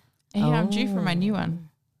 Yeah, I'm due for my new one.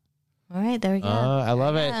 All right. There we go. I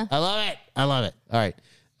love it. Yeah. I love it. I love it. All right.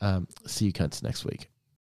 See you cunts next week.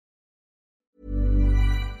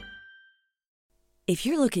 If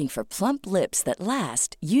you're looking for plump lips that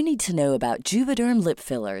last, you need to know about Juvederm lip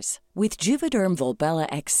fillers. With Juvederm Volbella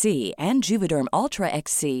XC and Juvederm Ultra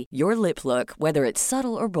XC, your lip look, whether it's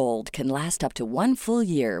subtle or bold, can last up to 1 full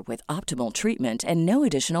year with optimal treatment and no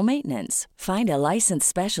additional maintenance. Find a licensed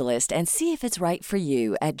specialist and see if it's right for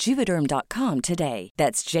you at Juvederm.com today.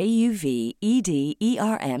 That's JUVEDERM.com.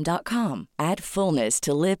 Add fullness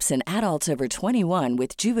to lips in adults over 21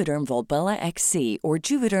 with Juvederm Volbella XC or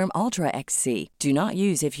Juvederm Ultra XC. Do not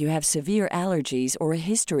use if you have severe allergies or a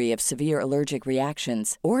history of severe allergic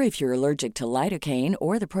reactions, or if you're allergic to lidocaine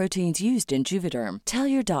or the proteins used in Juvederm. Tell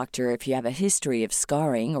your doctor if you have a history of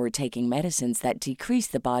scarring or taking medicines that decrease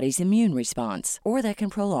the body's immune response or that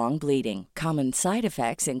can prolong bleeding. Common side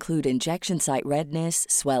effects include injection site redness,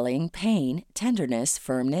 swelling, pain, tenderness,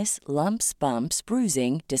 firmness, lumps, bumps,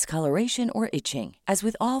 bruising, discoloration, or itching. As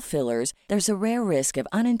with all fillers, there's a rare risk of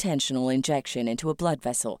unintentional injection into a blood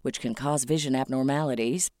vessel, which can cause vision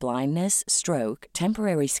abnormalities, blindness, stroke,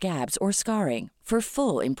 temporary scabs, or scarring. For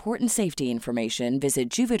full, important safety information, visit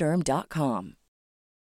Juvederm.com.